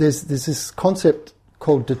 there's this concept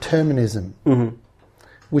called determinism,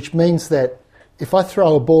 which means that if I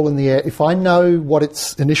throw a ball in the air, if I know what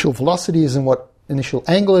its initial velocity is and what initial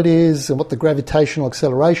angle it is and what the gravitational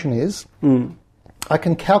acceleration is, I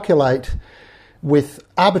can calculate with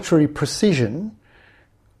arbitrary precision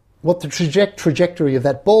what the trajectory of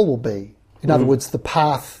that ball will be. In other words, the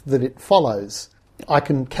path that it follows. I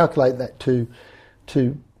can calculate that to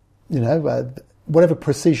whatever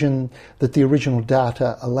precision that the original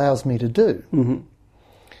data allows me to do.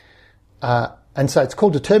 And so it's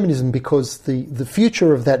called determinism because the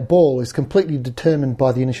future of that ball is completely determined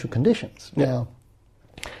by the initial conditions. Yeah. Now,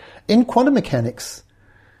 in quantum mechanics,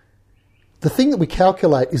 the thing that we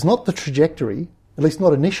calculate is not the trajectory, at least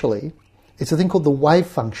not initially. It's a thing called the wave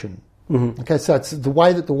function. Okay, so it's the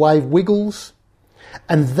way that the wave wiggles,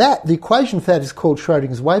 and the equation for that is called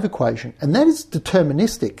Schrodinger's wave equation, and that is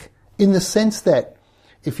deterministic in the sense that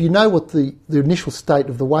if you know what the initial state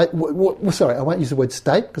of the wave, sorry, I won't use the word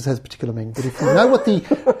state because it has a particular meaning, but if you know what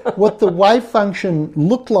the wave function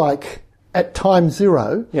looked like at time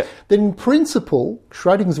zero, Yep. then in principle,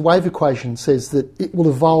 Schrodinger's wave equation says that it will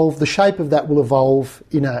evolve, the shape of that will evolve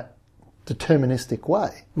in a deterministic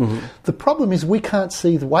way. Mm-hmm. The problem is we can't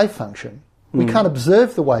see the wave function. We can't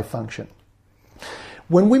observe the wave function.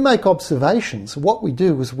 When we make observations, what we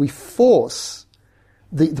do is we force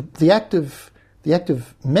the act of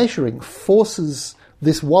measuring forces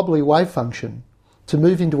this wobbly wave function to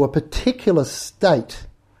move into a particular state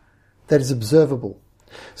that is observable.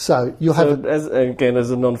 So you'll have as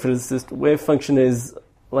a non-physicist, wave function is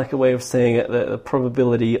like a way of saying it, the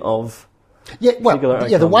probability of particular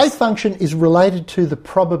outcomes. the wave function is related to the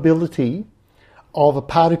probability of a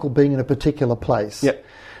particle being in a particular place. Yep.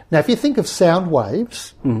 Now, if you think of sound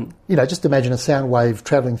waves, just imagine a sound wave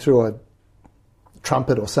travelling through a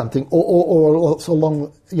trumpet or something, or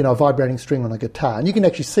along a vibrating string on a guitar, and you can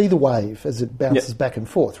actually see the wave as it bounces back and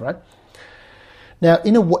forth, right? Now,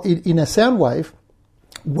 in a sound wave,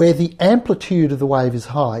 where the amplitude of the wave is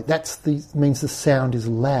high, means the sound is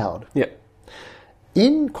loud. Yep.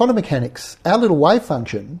 In quantum mechanics, our little wave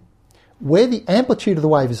function, where the amplitude of the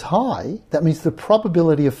wave is high, that means the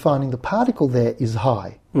probability of finding the particle there is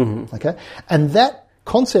high. Mm-hmm. Okay, and that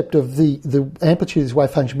concept of the amplitude of this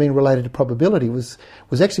wave function being related to probability was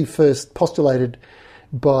actually first postulated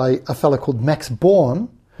by a fellow called Max Born,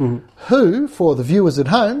 who, for the viewers at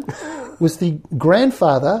home, was the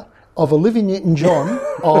grandfather of Olivia Newton-John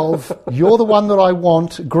of "You're the One That I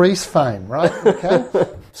Want" Grease fame, right? Okay,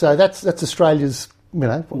 so that's Australia's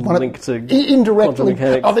link to indirect quantum link.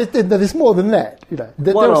 mechanics. There's more than that.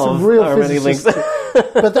 There One are some real many links. physicists,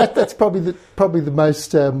 but that's probably the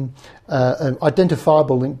most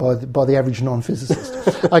identifiable link by the average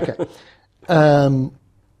non-physicist. Okay,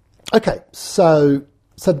 So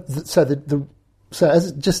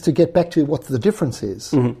just to get back to what the difference is,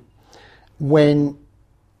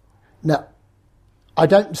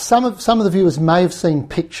 some of the viewers may have seen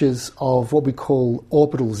pictures of what we call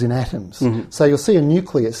orbitals in atoms. So you'll see a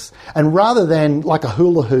nucleus, and rather than like a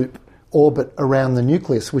hula hoop orbit around the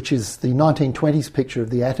nucleus, which is the 1920s picture of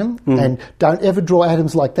the atom, and don't ever draw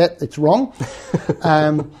atoms like that, it's wrong.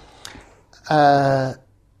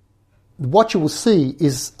 What you will see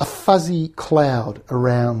is a fuzzy cloud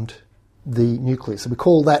around the nucleus. So we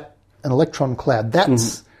call that an electron cloud.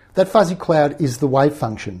 That fuzzy cloud is the wave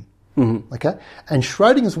function. Okay, and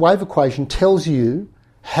Schrodinger's wave equation tells you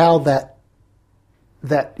how that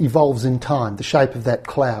evolves in time, the shape of that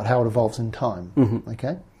cloud, how it evolves in time.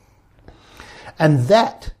 Okay, and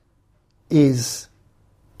that is,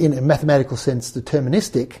 in a mathematical sense,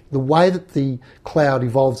 deterministic. The way that the cloud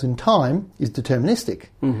evolves in time is deterministic,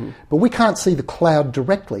 but we can't see the cloud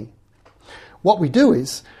directly. What we do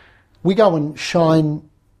is we go and shine.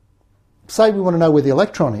 Say we want to know where the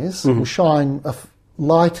electron is. We'll shine a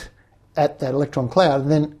light at that electron cloud,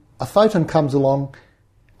 and then a photon comes along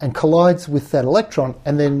and collides with that electron,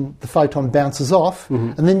 and then the photon bounces off,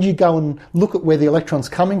 and then you go and look at where the electron's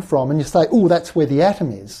coming from, and you say, oh, that's where the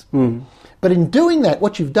atom is. But in doing that,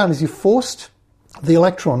 what you've done is you've forced the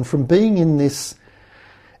electron from being in this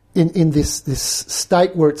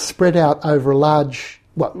state where it's spread out over a large,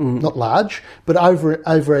 not large, but over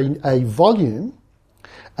a volume,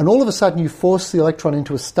 and all of a sudden you force the electron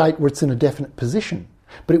into a state where it's in a definite position.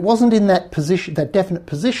 But it wasn't in that definite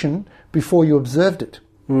position, before you observed it.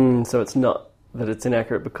 So it's not that it's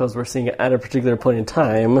inaccurate because we're seeing it at a particular point in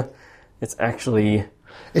time. It's actually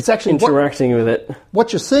interacting with it.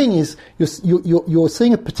 What you're seeing is you're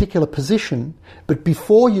seeing a particular position, but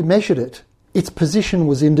before you measured it, its position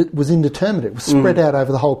was indeterminate. It was spread out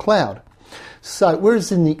over the whole cloud. So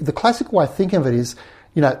whereas in the classic way of thinking of it is,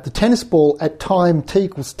 the tennis ball at time t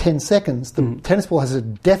equals 10 seconds, the tennis ball has a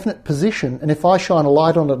definite position, and if I shine a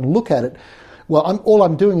light on it and look at it, well, all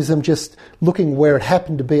I'm doing is I'm just looking where it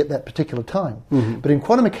happened to be at that particular time. But in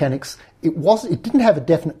quantum mechanics, it didn't have a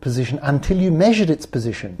definite position until you measured its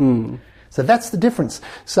position. So that's the difference.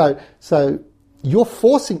 So you're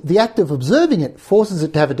forcing, the act of observing it forces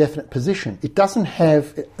it to have a definite position. It doesn't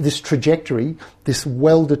have this trajectory, this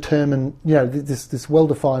well-determined, this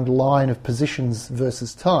well-defined line of positions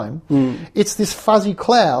versus time. It's this fuzzy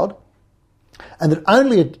cloud, and it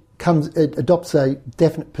only adopts a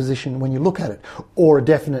definite position when you look at it, or a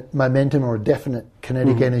definite momentum, or a definite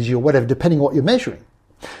kinetic energy, or whatever, depending on what you're measuring.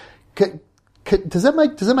 Does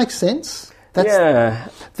that make sense?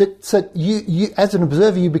 So you, as an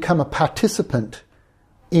observer, you become a participant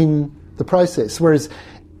in the process. Whereas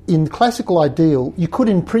in the classical ideal, you could,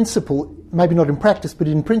 in principle, maybe not in practice, but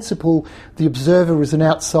in principle, the observer is an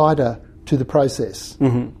outsider to the process.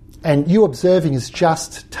 And you observing is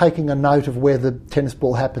just taking a note of where the tennis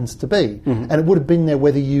ball happens to be. And it would have been there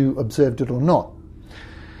whether you observed it or not.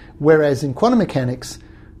 Whereas in quantum mechanics,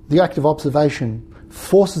 the act of observation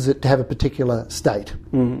forces it to have a particular state.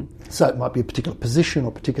 So it might be a particular position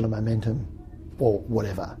or particular momentum or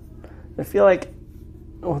whatever. I feel like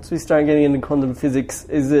once we start getting into quantum physics,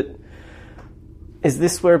 is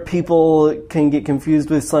this where people can get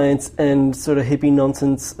confused with science and sort of hippie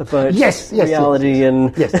nonsense about reality?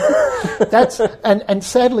 Yes. That's and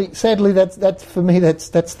sadly that's for me that's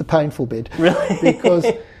the painful bit. Really? Because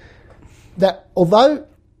that although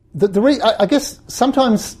I guess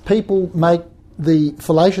sometimes people make the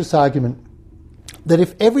fallacious argument that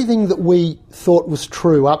if everything that we thought was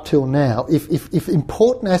true up till now, if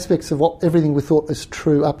important aspects of everything we thought was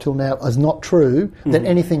true up till now is not true, then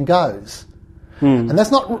anything goes. And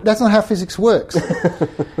that's not how physics works.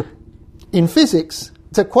 In physics,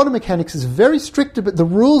 so quantum mechanics is very strict, but the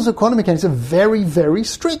rules of quantum mechanics are very, very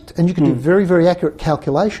strict, and you can do very, very accurate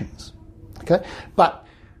calculations. Okay, but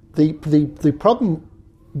the problem,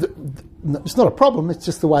 it's not a problem; it's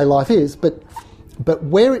just the way life is. But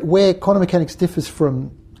where quantum mechanics differs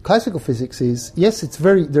from classical physics is, yes,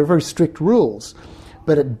 there are very strict rules,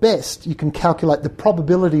 but at best you can calculate the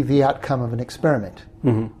probability of the outcome of an experiment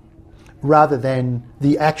rather than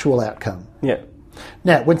the actual outcome. Yeah.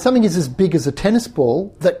 Now, when something is as big as a tennis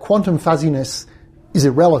ball, that quantum fuzziness is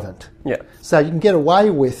irrelevant. Yeah. So you can get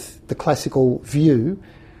away with the classical view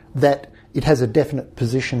that it has a definite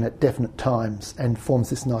position at definite times and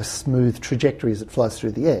forms this nice smooth trajectory as it flows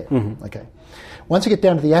through the air. Okay. Once you get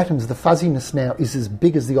down to the atoms, the fuzziness now is as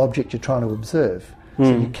big as the object you're trying to observe.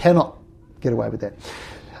 So you cannot get away with that.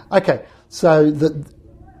 Okay, so the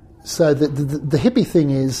hippie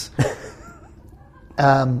thing is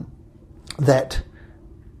that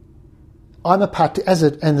I'm as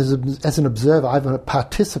an observer, I'm a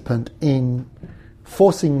participant in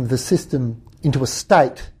forcing the system into a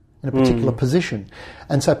state in a particular position,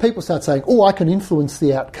 and so people start saying, "Oh, I can influence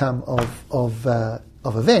the outcome of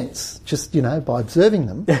events just by observing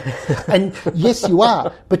them." And yes, you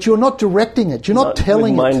are, but you're not directing it. You're not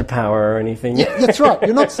telling with mind power or anything. Yeah, that's right.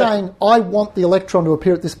 You're not saying, "I want the electron to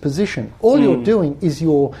appear at this position." All you're doing is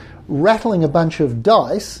you're rattling a bunch of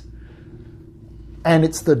dice. And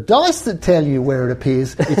it's the dice that tell you where it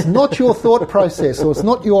appears. It's not your thought process, or it's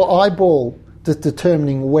not your eyeball that's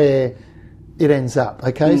determining where it ends up.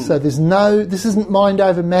 Okay, so this isn't mind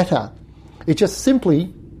over matter. It's just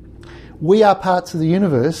simply we are parts of the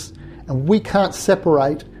universe, and we can't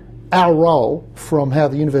separate our role from how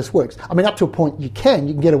the universe works. I mean, up to a point you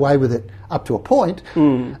can get away with it up to a point,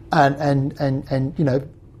 and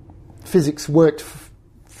physics worked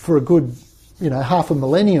for a good half a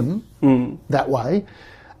millennium that way.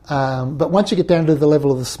 But once you get down to the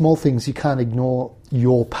level of the small things, you can't ignore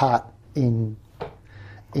your part in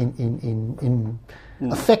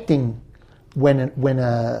affecting when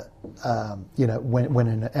an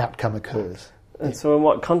outcome occurs. And so, in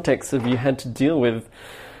what context have you had to deal with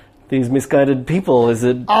these misguided people? Is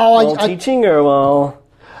it while teaching or while?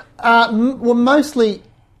 Well, mostly,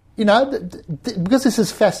 because this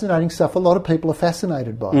is fascinating stuff. A lot of people are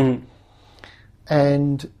fascinated by it.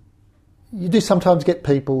 And you do sometimes get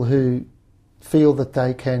people who feel that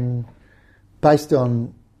they can, based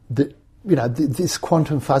on this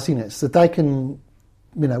quantum fuzziness, that they can,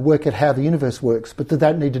 work out how the universe works, but they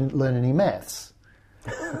don't need to learn any maths.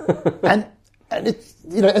 and it's,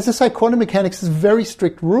 as I say, quantum mechanics has very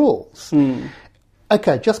strict rules.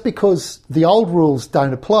 Okay, just because the old rules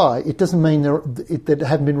don't apply, it doesn't mean that they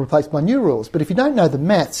haven't been replaced by new rules. But if you don't know the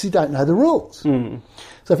maths, you don't know the rules.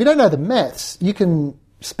 So if you don't know the maths, you can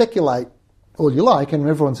speculate all you like, and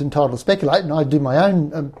everyone's entitled to speculate, and I do my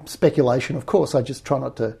own speculation, of course. I just try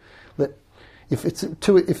not to let... If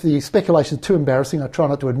the speculation is too embarrassing, I try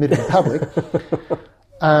not to admit it in public.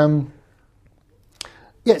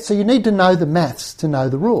 So you need to know the maths to know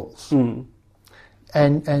the rules.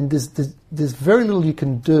 And there's very little you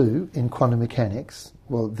can do in quantum mechanics.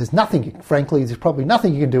 Well, there's probably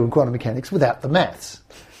nothing you can do in quantum mechanics without the maths.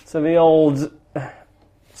 So the old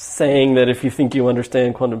saying that if you think you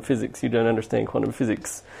understand quantum physics, you don't understand quantum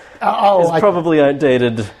physics is probably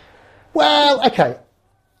outdated. Well, okay.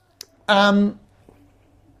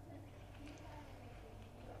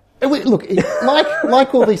 Look,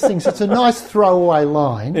 like all these things, it's a nice throwaway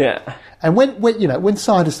line. Yeah. And when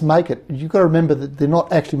scientists make it, you've got to remember that they're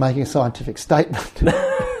not actually making a scientific statement.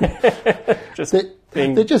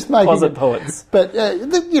 They're just making closet poets. But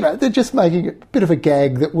they're just making a bit of a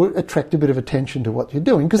gag that will attract a bit of attention to what you're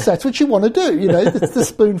doing, because that's what you want to do. It's the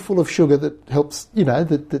spoonful of sugar that helps.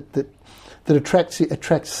 That attracts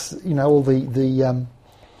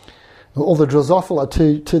all the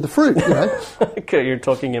Drosophila to the fruit. Okay, you're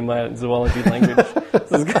talking in my zoology language.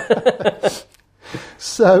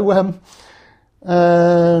 So,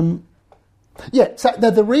 yeah, so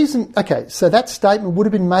the reason... Okay, so that statement would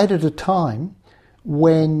have been made at a time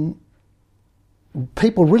when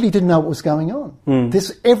people really didn't know what was going on.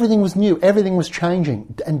 Everything was new, everything was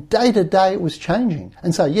changing, and day to day it was changing.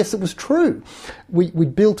 And so, yes, it was true. We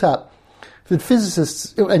built up, the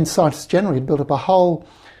physicists and scientists generally had built up a whole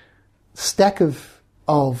stack of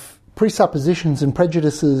presuppositions and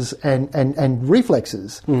prejudices and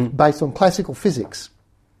reflexes based on classical physics.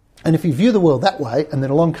 And if you view the world that way, and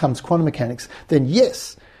then along comes quantum mechanics, then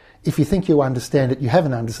yes, if you think you understand it, you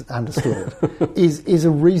haven't understood it, is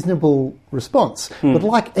a reasonable response. But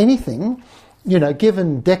like anything,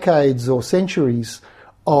 given decades or centuries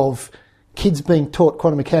of kids being taught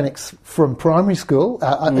quantum mechanics from primary school,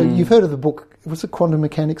 you've heard of the book, was it Quantum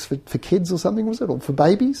Mechanics for Kids or something, was it? Or for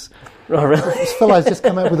babies? Oh, really? This fellow's just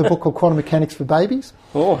come out with a book called Quantum Mechanics for Babies.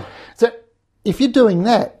 Oh. So if you're doing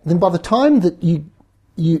that, then by the time that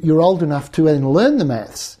you're old enough to then learn the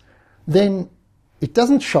maths, then it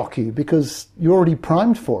doesn't shock you because you're already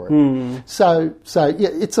primed for it. So yeah,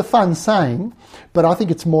 it's a fun saying, but I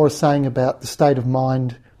think it's more a saying about the state of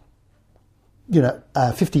mind, we're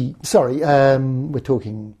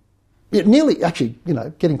talking nearly, actually,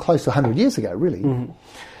 getting close to 100 years ago, really.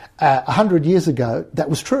 100 years ago, that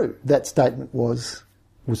was true. That statement was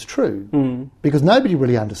true because nobody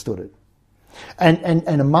really understood it. And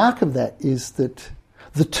a mark of that is that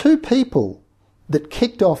the two people that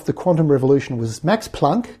kicked off the quantum revolution was Max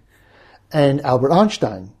Planck and Albert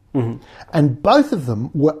Einstein. And both of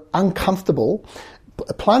them were uncomfortable.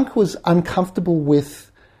 Planck was uncomfortable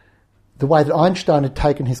with the way that Einstein had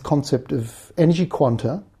taken his concept of energy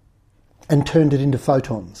quanta and turned it into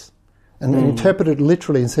photons and interpreted it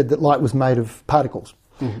literally and said that light was made of particles.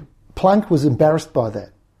 Planck was embarrassed by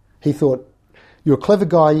that. He thought, you're a clever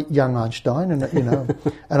guy, young Einstein, and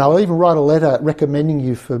and I'll even write a letter recommending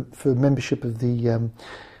you for membership of the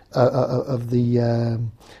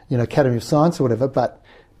Academy of Science or whatever. But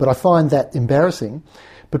I find that embarrassing.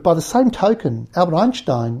 But by the same token, Albert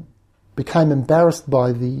Einstein became embarrassed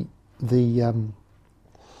by the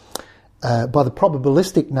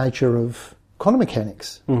probabilistic nature of quantum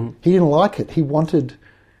mechanics. He didn't like it. He wanted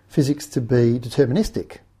physics to be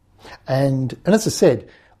deterministic, and as I said,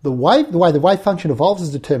 the way the wave function evolves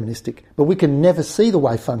is deterministic, but we can never see the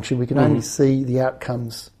wave function. We can only see the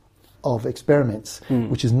outcomes of experiments,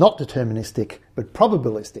 which is not deterministic, but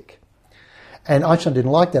probabilistic. And Einstein didn't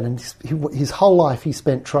like that, and his whole life he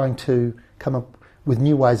spent trying to come up with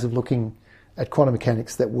new ways of looking at quantum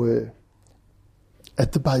mechanics that were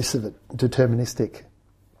at the base of it, deterministic.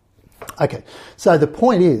 Okay, so the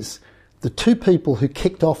point is, the two people who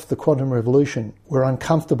kicked off the quantum revolution were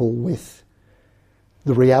uncomfortable with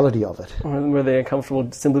the reality of it. Were they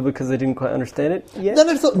uncomfortable simply because they didn't quite understand it yet?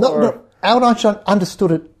 No. Albert Einstein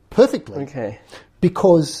understood it perfectly. Okay.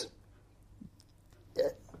 Because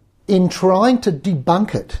in trying to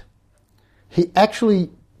debunk it, he actually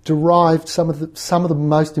derived some of the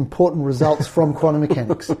most important results from quantum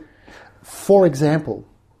mechanics. For example,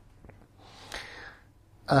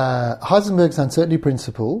 Heisenberg's uncertainty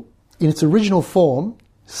principle, in its original form,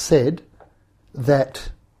 said that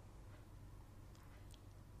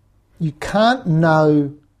you can't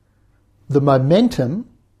know the momentum,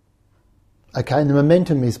 okay, and the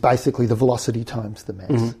momentum is basically the velocity times the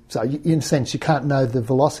mass. So in a sense, you can't know the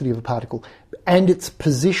velocity of a particle and its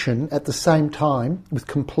position at the same time with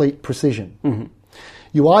complete precision.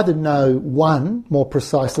 You either know one more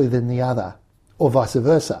precisely than the other or vice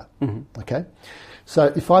versa, okay?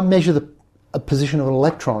 So if I measure a position of an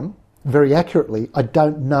electron very accurately, I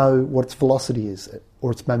don't know what its velocity is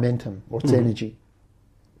or its momentum or its energy.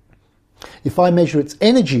 If I measure its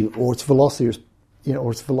energy or its velocity,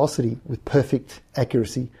 with perfect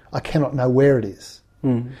accuracy, I cannot know where it is.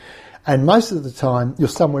 And most of the time, you're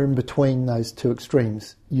somewhere in between those two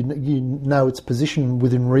extremes. You know its position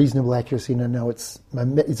within reasonable accuracy, and you know its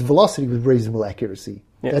velocity with reasonable accuracy.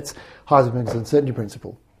 Yep. That's Heisenberg's uncertainty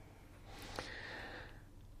principle.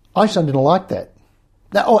 Einstein didn't like that.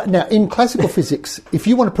 Now, in classical physics, if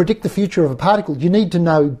you want to predict the future of a particle, you need to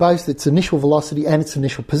know both its initial velocity and its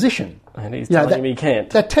initial position. And he's telling me he can't.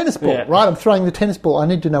 That tennis ball, right? I'm throwing the tennis ball. I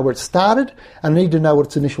need to know where it started, and I need to know what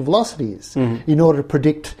its initial velocity is in order to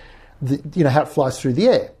predict how it flies through the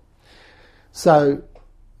air. So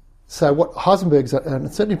what Heisenberg's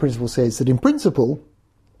uncertainty principle says that in principle,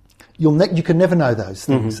 you can never know those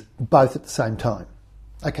things both at the same time.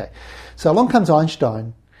 Okay, so along comes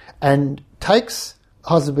Einstein and takes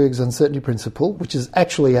Heisenberg's uncertainty principle, which is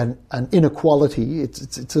actually an inequality.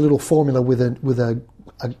 It's a little formula with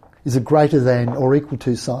a greater than or equal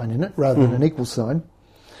to sign in it rather than an equal sign.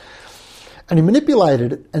 And he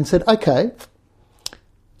manipulated it and said, okay,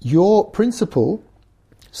 your principle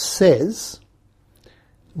says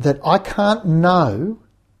that I can't know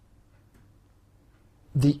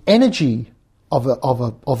the energy of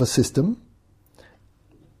a system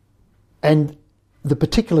and the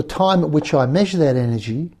particular time at which I measure that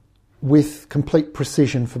energy with complete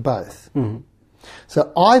precision for both. Mm-hmm.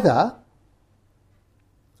 So either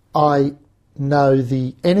I know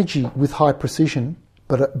the energy with high precision,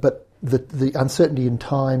 but the uncertainty in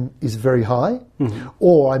time is very high, mm-hmm.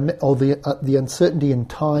 or the uncertainty in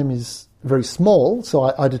time is very small,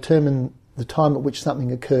 so I determine the time at which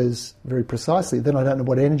something occurs very precisely, then I don't know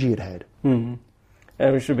what energy it had. Mm-hmm.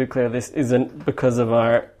 And we should be clear, this isn't because of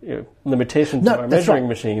our limitations of our measuring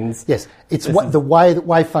machines. Yes, it's the way that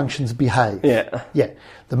wave functions behave. Yeah. Yeah.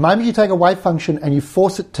 The moment you take a wave function and you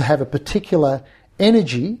force it to have a particular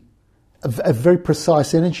energy, a very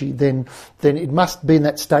precise energy, then it must be in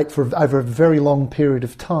that state for over a very long period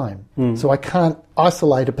of time. Mm. So I can't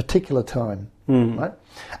isolate a particular time. Mm. Right?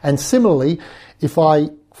 And similarly, if I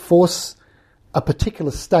force a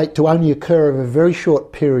particular state to only occur over a very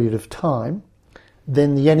short period of time,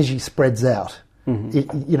 then the energy spreads out.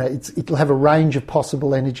 Mm-hmm. It'll have a range of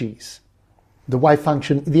possible energies. The wave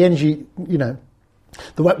function, the energy, the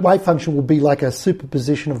wave function will be like a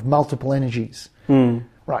superposition of multiple energies. Mm.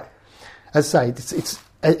 Right. As I say, it's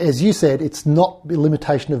as you said, it's not the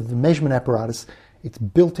limitation of the measurement apparatus. It's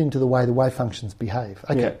built into the way the wave functions behave.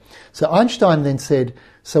 Okay. Yeah. So Einstein then said,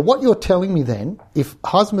 so what you're telling me then, if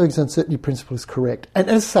Heisenberg's uncertainty principle is correct, and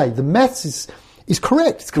as I say, the maths is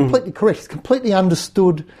correct. It's completely correct. He's completely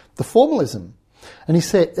understood the formalism. And he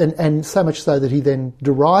said, and so much so that he then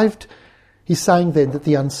derived, he's saying then that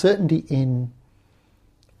the uncertainty in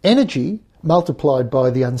energy multiplied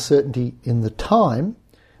by the uncertainty in the time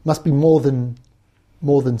must be more than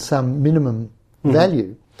some minimum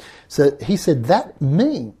value. So he said that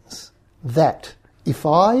means that if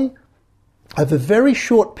I, over very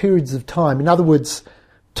short periods of time, in other words,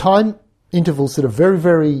 time intervals that are very,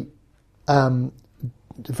 very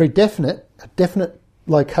very definite, a definite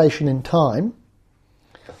location in time,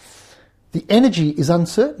 the energy is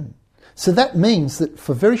uncertain. So that means that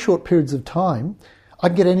for very short periods of time, I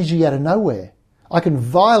can get energy out of nowhere. I can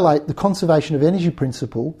violate the conservation of energy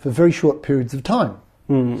principle for very short periods of time.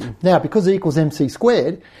 Mm. Now, because E equals mc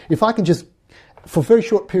squared, if I can just, for very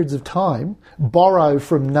short periods of time, borrow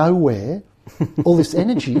from nowhere all this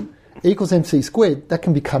energy, E equals mc squared, that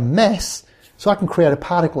can become mass, so I can create a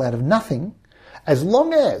particle out of nothing, as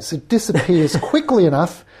long as it disappears quickly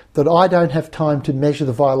enough that I don't have time to measure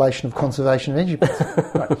the violation of conservation of energy principle.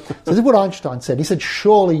 Right. So this is what Einstein said. He said,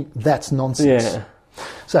 surely that's nonsense. Yeah.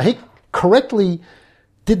 So he correctly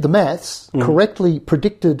did the maths, correctly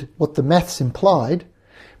predicted what the maths implied,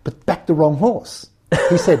 but backed the wrong horse.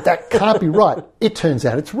 He said, that can't be right. It turns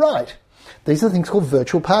out it's right. These are things called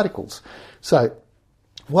virtual particles. So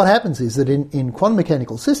what happens is that in quantum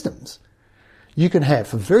mechanical systems, you can have,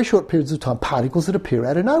 for very short periods of time, particles that appear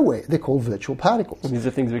out of nowhere. They're called virtual particles. These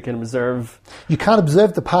are things we can observe. You can't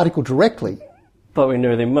observe the particle directly. But we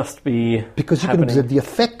know they must be because you can observe the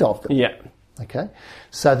effect of them. Yeah. Okay?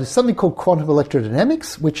 So there's something called quantum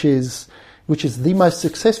electrodynamics, which is the most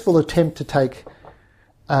successful attempt to take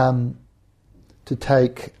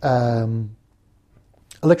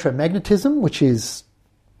electromagnetism, which is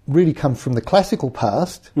really comes from the classical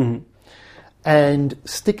past, and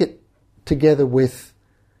stick it together with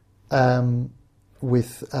and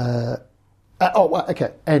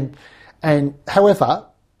however,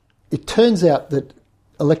 it turns out that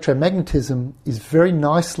electromagnetism is very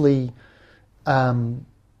nicely can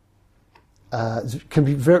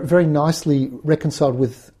be very, very nicely reconciled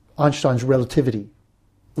with Einstein's relativity.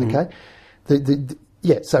 Okay,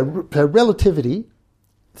 so relativity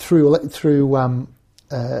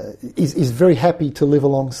is very happy to live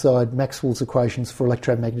alongside Maxwell's equations for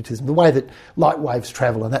electromagnetism, the way that light waves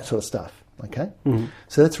travel and that sort of stuff. Okay,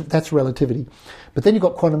 so that's relativity. But then you've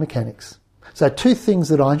got quantum mechanics. So two things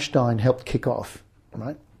that Einstein helped kick off,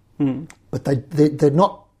 right? But they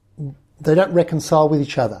don't reconcile with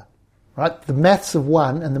each other, right? The maths of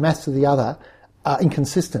one and the maths of the other are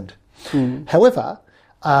inconsistent. However,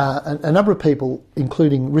 a number of people,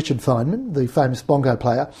 including Richard Feynman, the famous bongo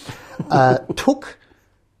player, took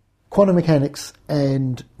quantum mechanics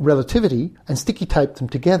and relativity and sticky taped them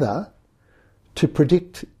together to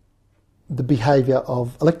predict the behaviour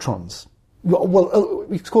of electrons. Well,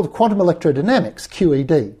 it's called quantum electrodynamics,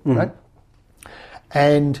 QED, right?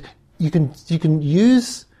 And you can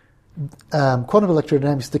use quantum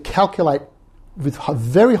electrodynamics to calculate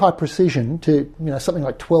very high precision to something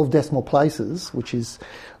like 12 decimal places, which is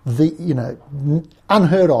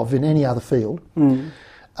unheard of in any other field,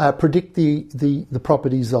 predict the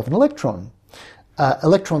properties of an electron.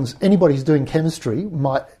 Electrons, anybody who's doing chemistry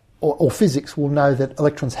or physics will know that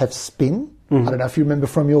electrons have spin. I don't know if you remember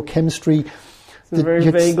from your chemistry. Very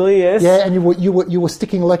vaguely, yes. Yeah, and you were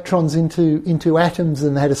sticking electrons into atoms,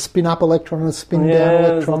 and they had a spin up electron and a spin down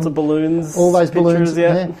electron. Lots of balloons. All those balloons.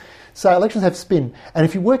 Yeah. So electrons have spin, and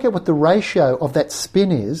if you work out what the ratio of that spin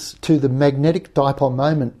is to the magnetic dipole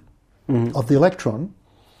moment of the electron,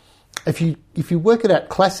 if you work it out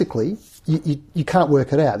classically, you can't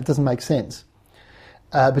work it out. It doesn't make sense.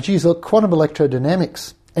 But you use quantum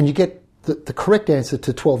electrodynamics, and you get the correct answer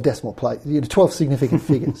to 12 decimal place, 12 significant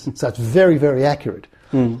figures. So it's very, very accurate,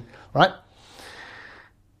 right?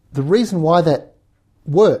 The reason why that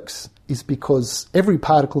works is because every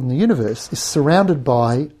particle in the universe is surrounded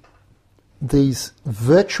by these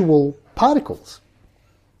virtual particles,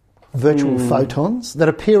 virtual photons that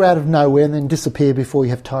appear out of nowhere and then disappear before you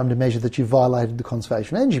have time to measure that you violated the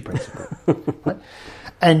conservation of energy principle. Right?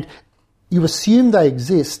 And you assume they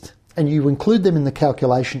exist, and you include them in the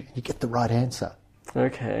calculation, and you get the right answer.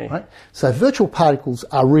 Okay. Right? So virtual particles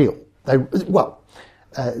are real.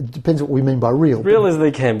 It depends what we mean by real. Real as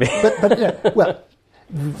they can be. But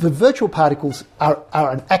the virtual particles are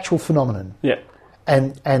an actual phenomenon. Yeah.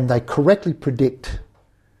 And they correctly predict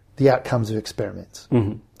the outcomes of experiments.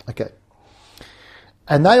 Okay.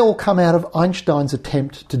 And they all come out of Einstein's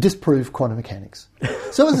attempt to disprove quantum mechanics.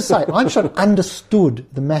 So as I say, Einstein understood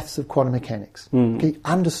the maths of quantum mechanics. He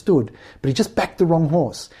understood, but he just backed the wrong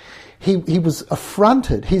horse. He was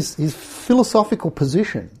affronted, his philosophical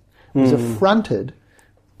position was affronted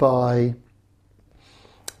by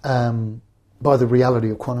the reality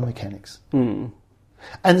of quantum mechanics. And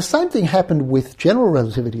the same thing happened with general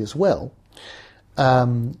relativity as well.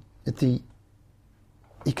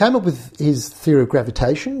 He came up with his theory of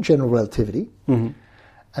gravitation, general relativity, and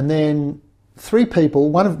then three people,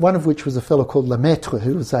 one of which was a fellow called Lemaitre,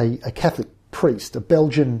 who was a Catholic priest, a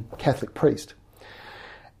Belgian Catholic priest.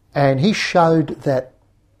 And he showed that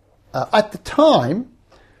at the time,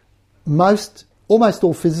 almost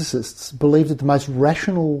all physicists believed that the most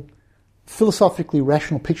philosophically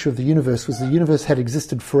rational picture of the universe was the universe had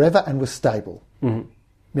existed forever and was stable.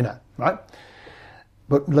 Right?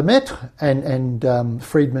 But Lemaitre and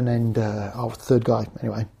Friedman and third guy,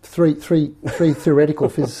 anyway, three theoretical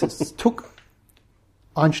physicists took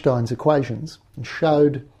Einstein's equations and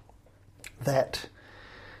showed that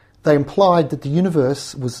they implied that the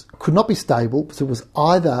universe could not be stable, so it was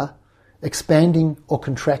either expanding or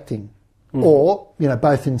contracting, or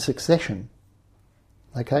both in succession.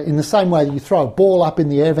 Okay, in the same way that you throw a ball up in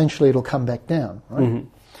the air, eventually it'll come back down. Right?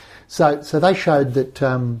 So they showed that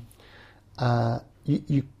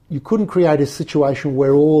you couldn't create a situation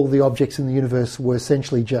where all the objects in the universe were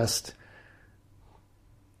essentially just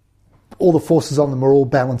all the forces on them are all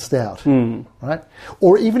balanced out, right?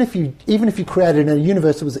 Or even if you created a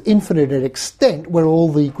universe that was infinite in extent, where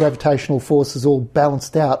all the gravitational forces all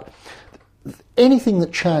balanced out, anything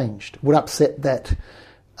that changed would upset that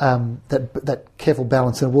careful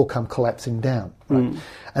balance and it will come collapsing down. Right?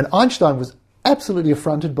 And Einstein was absolutely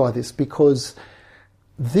affronted by this because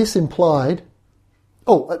this implied,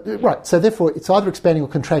 so therefore it's either expanding or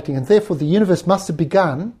contracting, and therefore the universe must have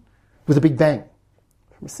begun with a Big Bang.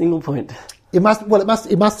 From a single point. It must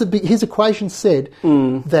have been, his equation said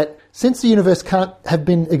that since the universe can't have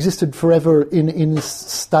been existed forever in this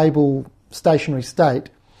stable, stationary state,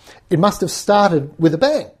 it must have started with a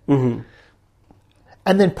bang.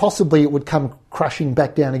 And then possibly it would come crushing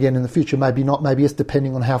back down again in the future, maybe not, maybe yes,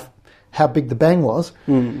 depending on how big the bang was,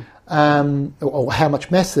 or how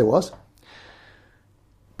much mass there was.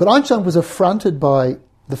 But Einstein was affronted by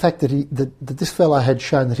the fact that this fellow had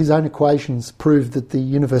shown that his own equations proved that the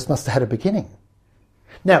universe must have had a beginning.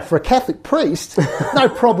 Now, for a Catholic priest, no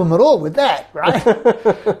problem at all with that, right?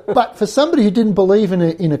 But for somebody who didn't believe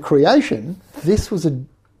in a creation, this was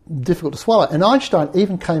difficult to swallow. And Einstein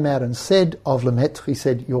even came out and said of Lemaitre, he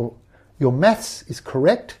said, your maths is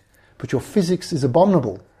correct, but your physics is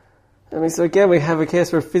abominable. I mean, so again, we have a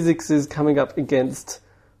case where physics is coming up against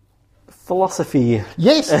philosophy.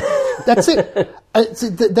 Yes, that's it.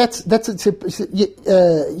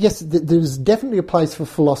 Yes, there's definitely a place for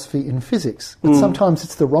philosophy in physics, but sometimes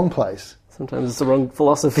it's the wrong place. Sometimes it's the wrong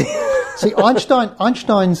philosophy. See,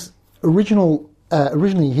 Einstein's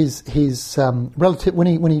originally his relative,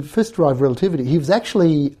 when he first derived relativity, he was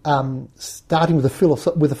actually starting with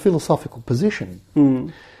a philosophical position.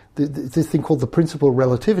 This thing called the principle of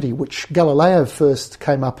relativity, which Galileo first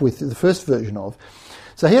came up with, the first version of.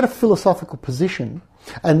 So he had a philosophical position,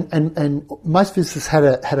 and most physicists had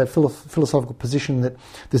a philosophical position that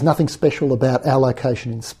there's nothing special about our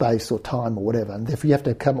location in space or time or whatever, and therefore you have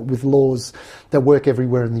to come up with laws that work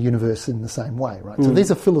everywhere in the universe in the same way, right? So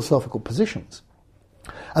these are philosophical positions,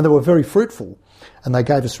 and they were very fruitful, and they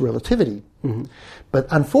gave us relativity. Mm-hmm. But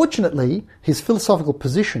unfortunately, his philosophical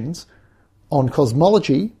positions on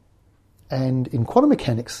cosmology and in quantum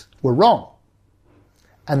mechanics were wrong.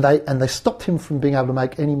 And they stopped him from being able to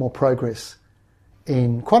make any more progress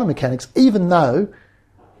in quantum mechanics, even though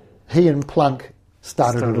he and Planck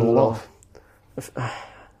started it all off.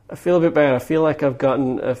 I feel a bit bad. I feel like I've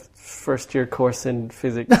gotten a first-year course in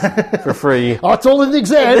physics for free. Oh, it's all in the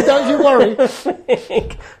exam, don't you worry.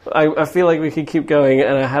 I feel like we could keep going,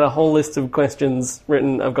 and I had a whole list of questions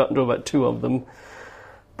written. I've gotten to about 2 of them.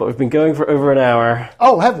 But we've been going for over an hour.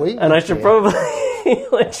 Oh, have we? And I should probably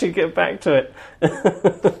let you get back to it.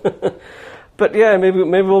 But yeah, maybe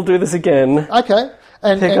we'll do this again. Okay.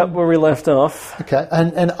 Pick up where we left off. Okay.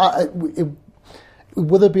 And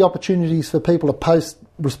will there be opportunities for people to post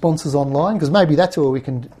responses online? Because maybe that's where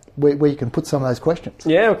where you can put some of those questions.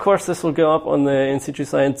 Yeah, of course, this will go up on the In Situ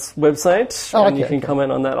Science website. Oh, and you can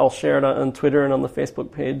comment on that. I'll share it on Twitter and on the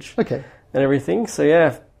Facebook page. Okay. And everything. So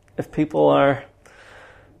yeah, if people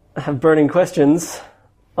have burning questions,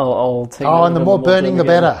 I'll take. Oh, and the more burning, the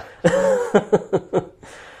better.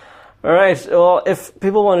 All right. Well, if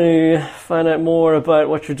people want to find out more about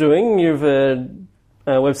what you're doing, you have a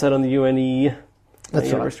website on the UNE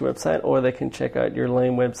University website, or they can check out your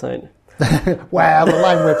lame website. Wow, the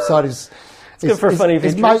lame website is good for funny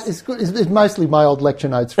pictures. It's mostly my old lecture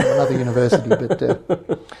notes from another university,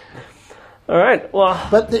 but. All right. Well,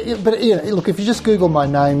 but look, if you just Google my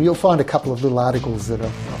name, you'll find a couple of little articles that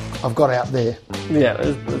I've got out there. Yeah,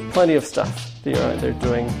 there's plenty of stuff that you're out there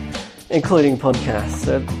doing, including podcasts.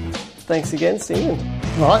 So thanks again, Stephen.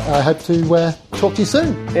 All right. I hope to talk to you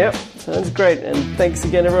soon. Yep, sounds great. And thanks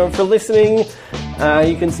again, everyone, for listening.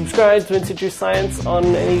 You can subscribe to In Situ Science on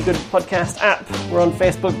any good podcast app. We're on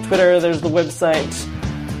Facebook, Twitter. There's the website.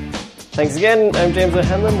 Thanks again. I'm James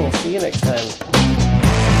O'Hanlon. We'll see you next time.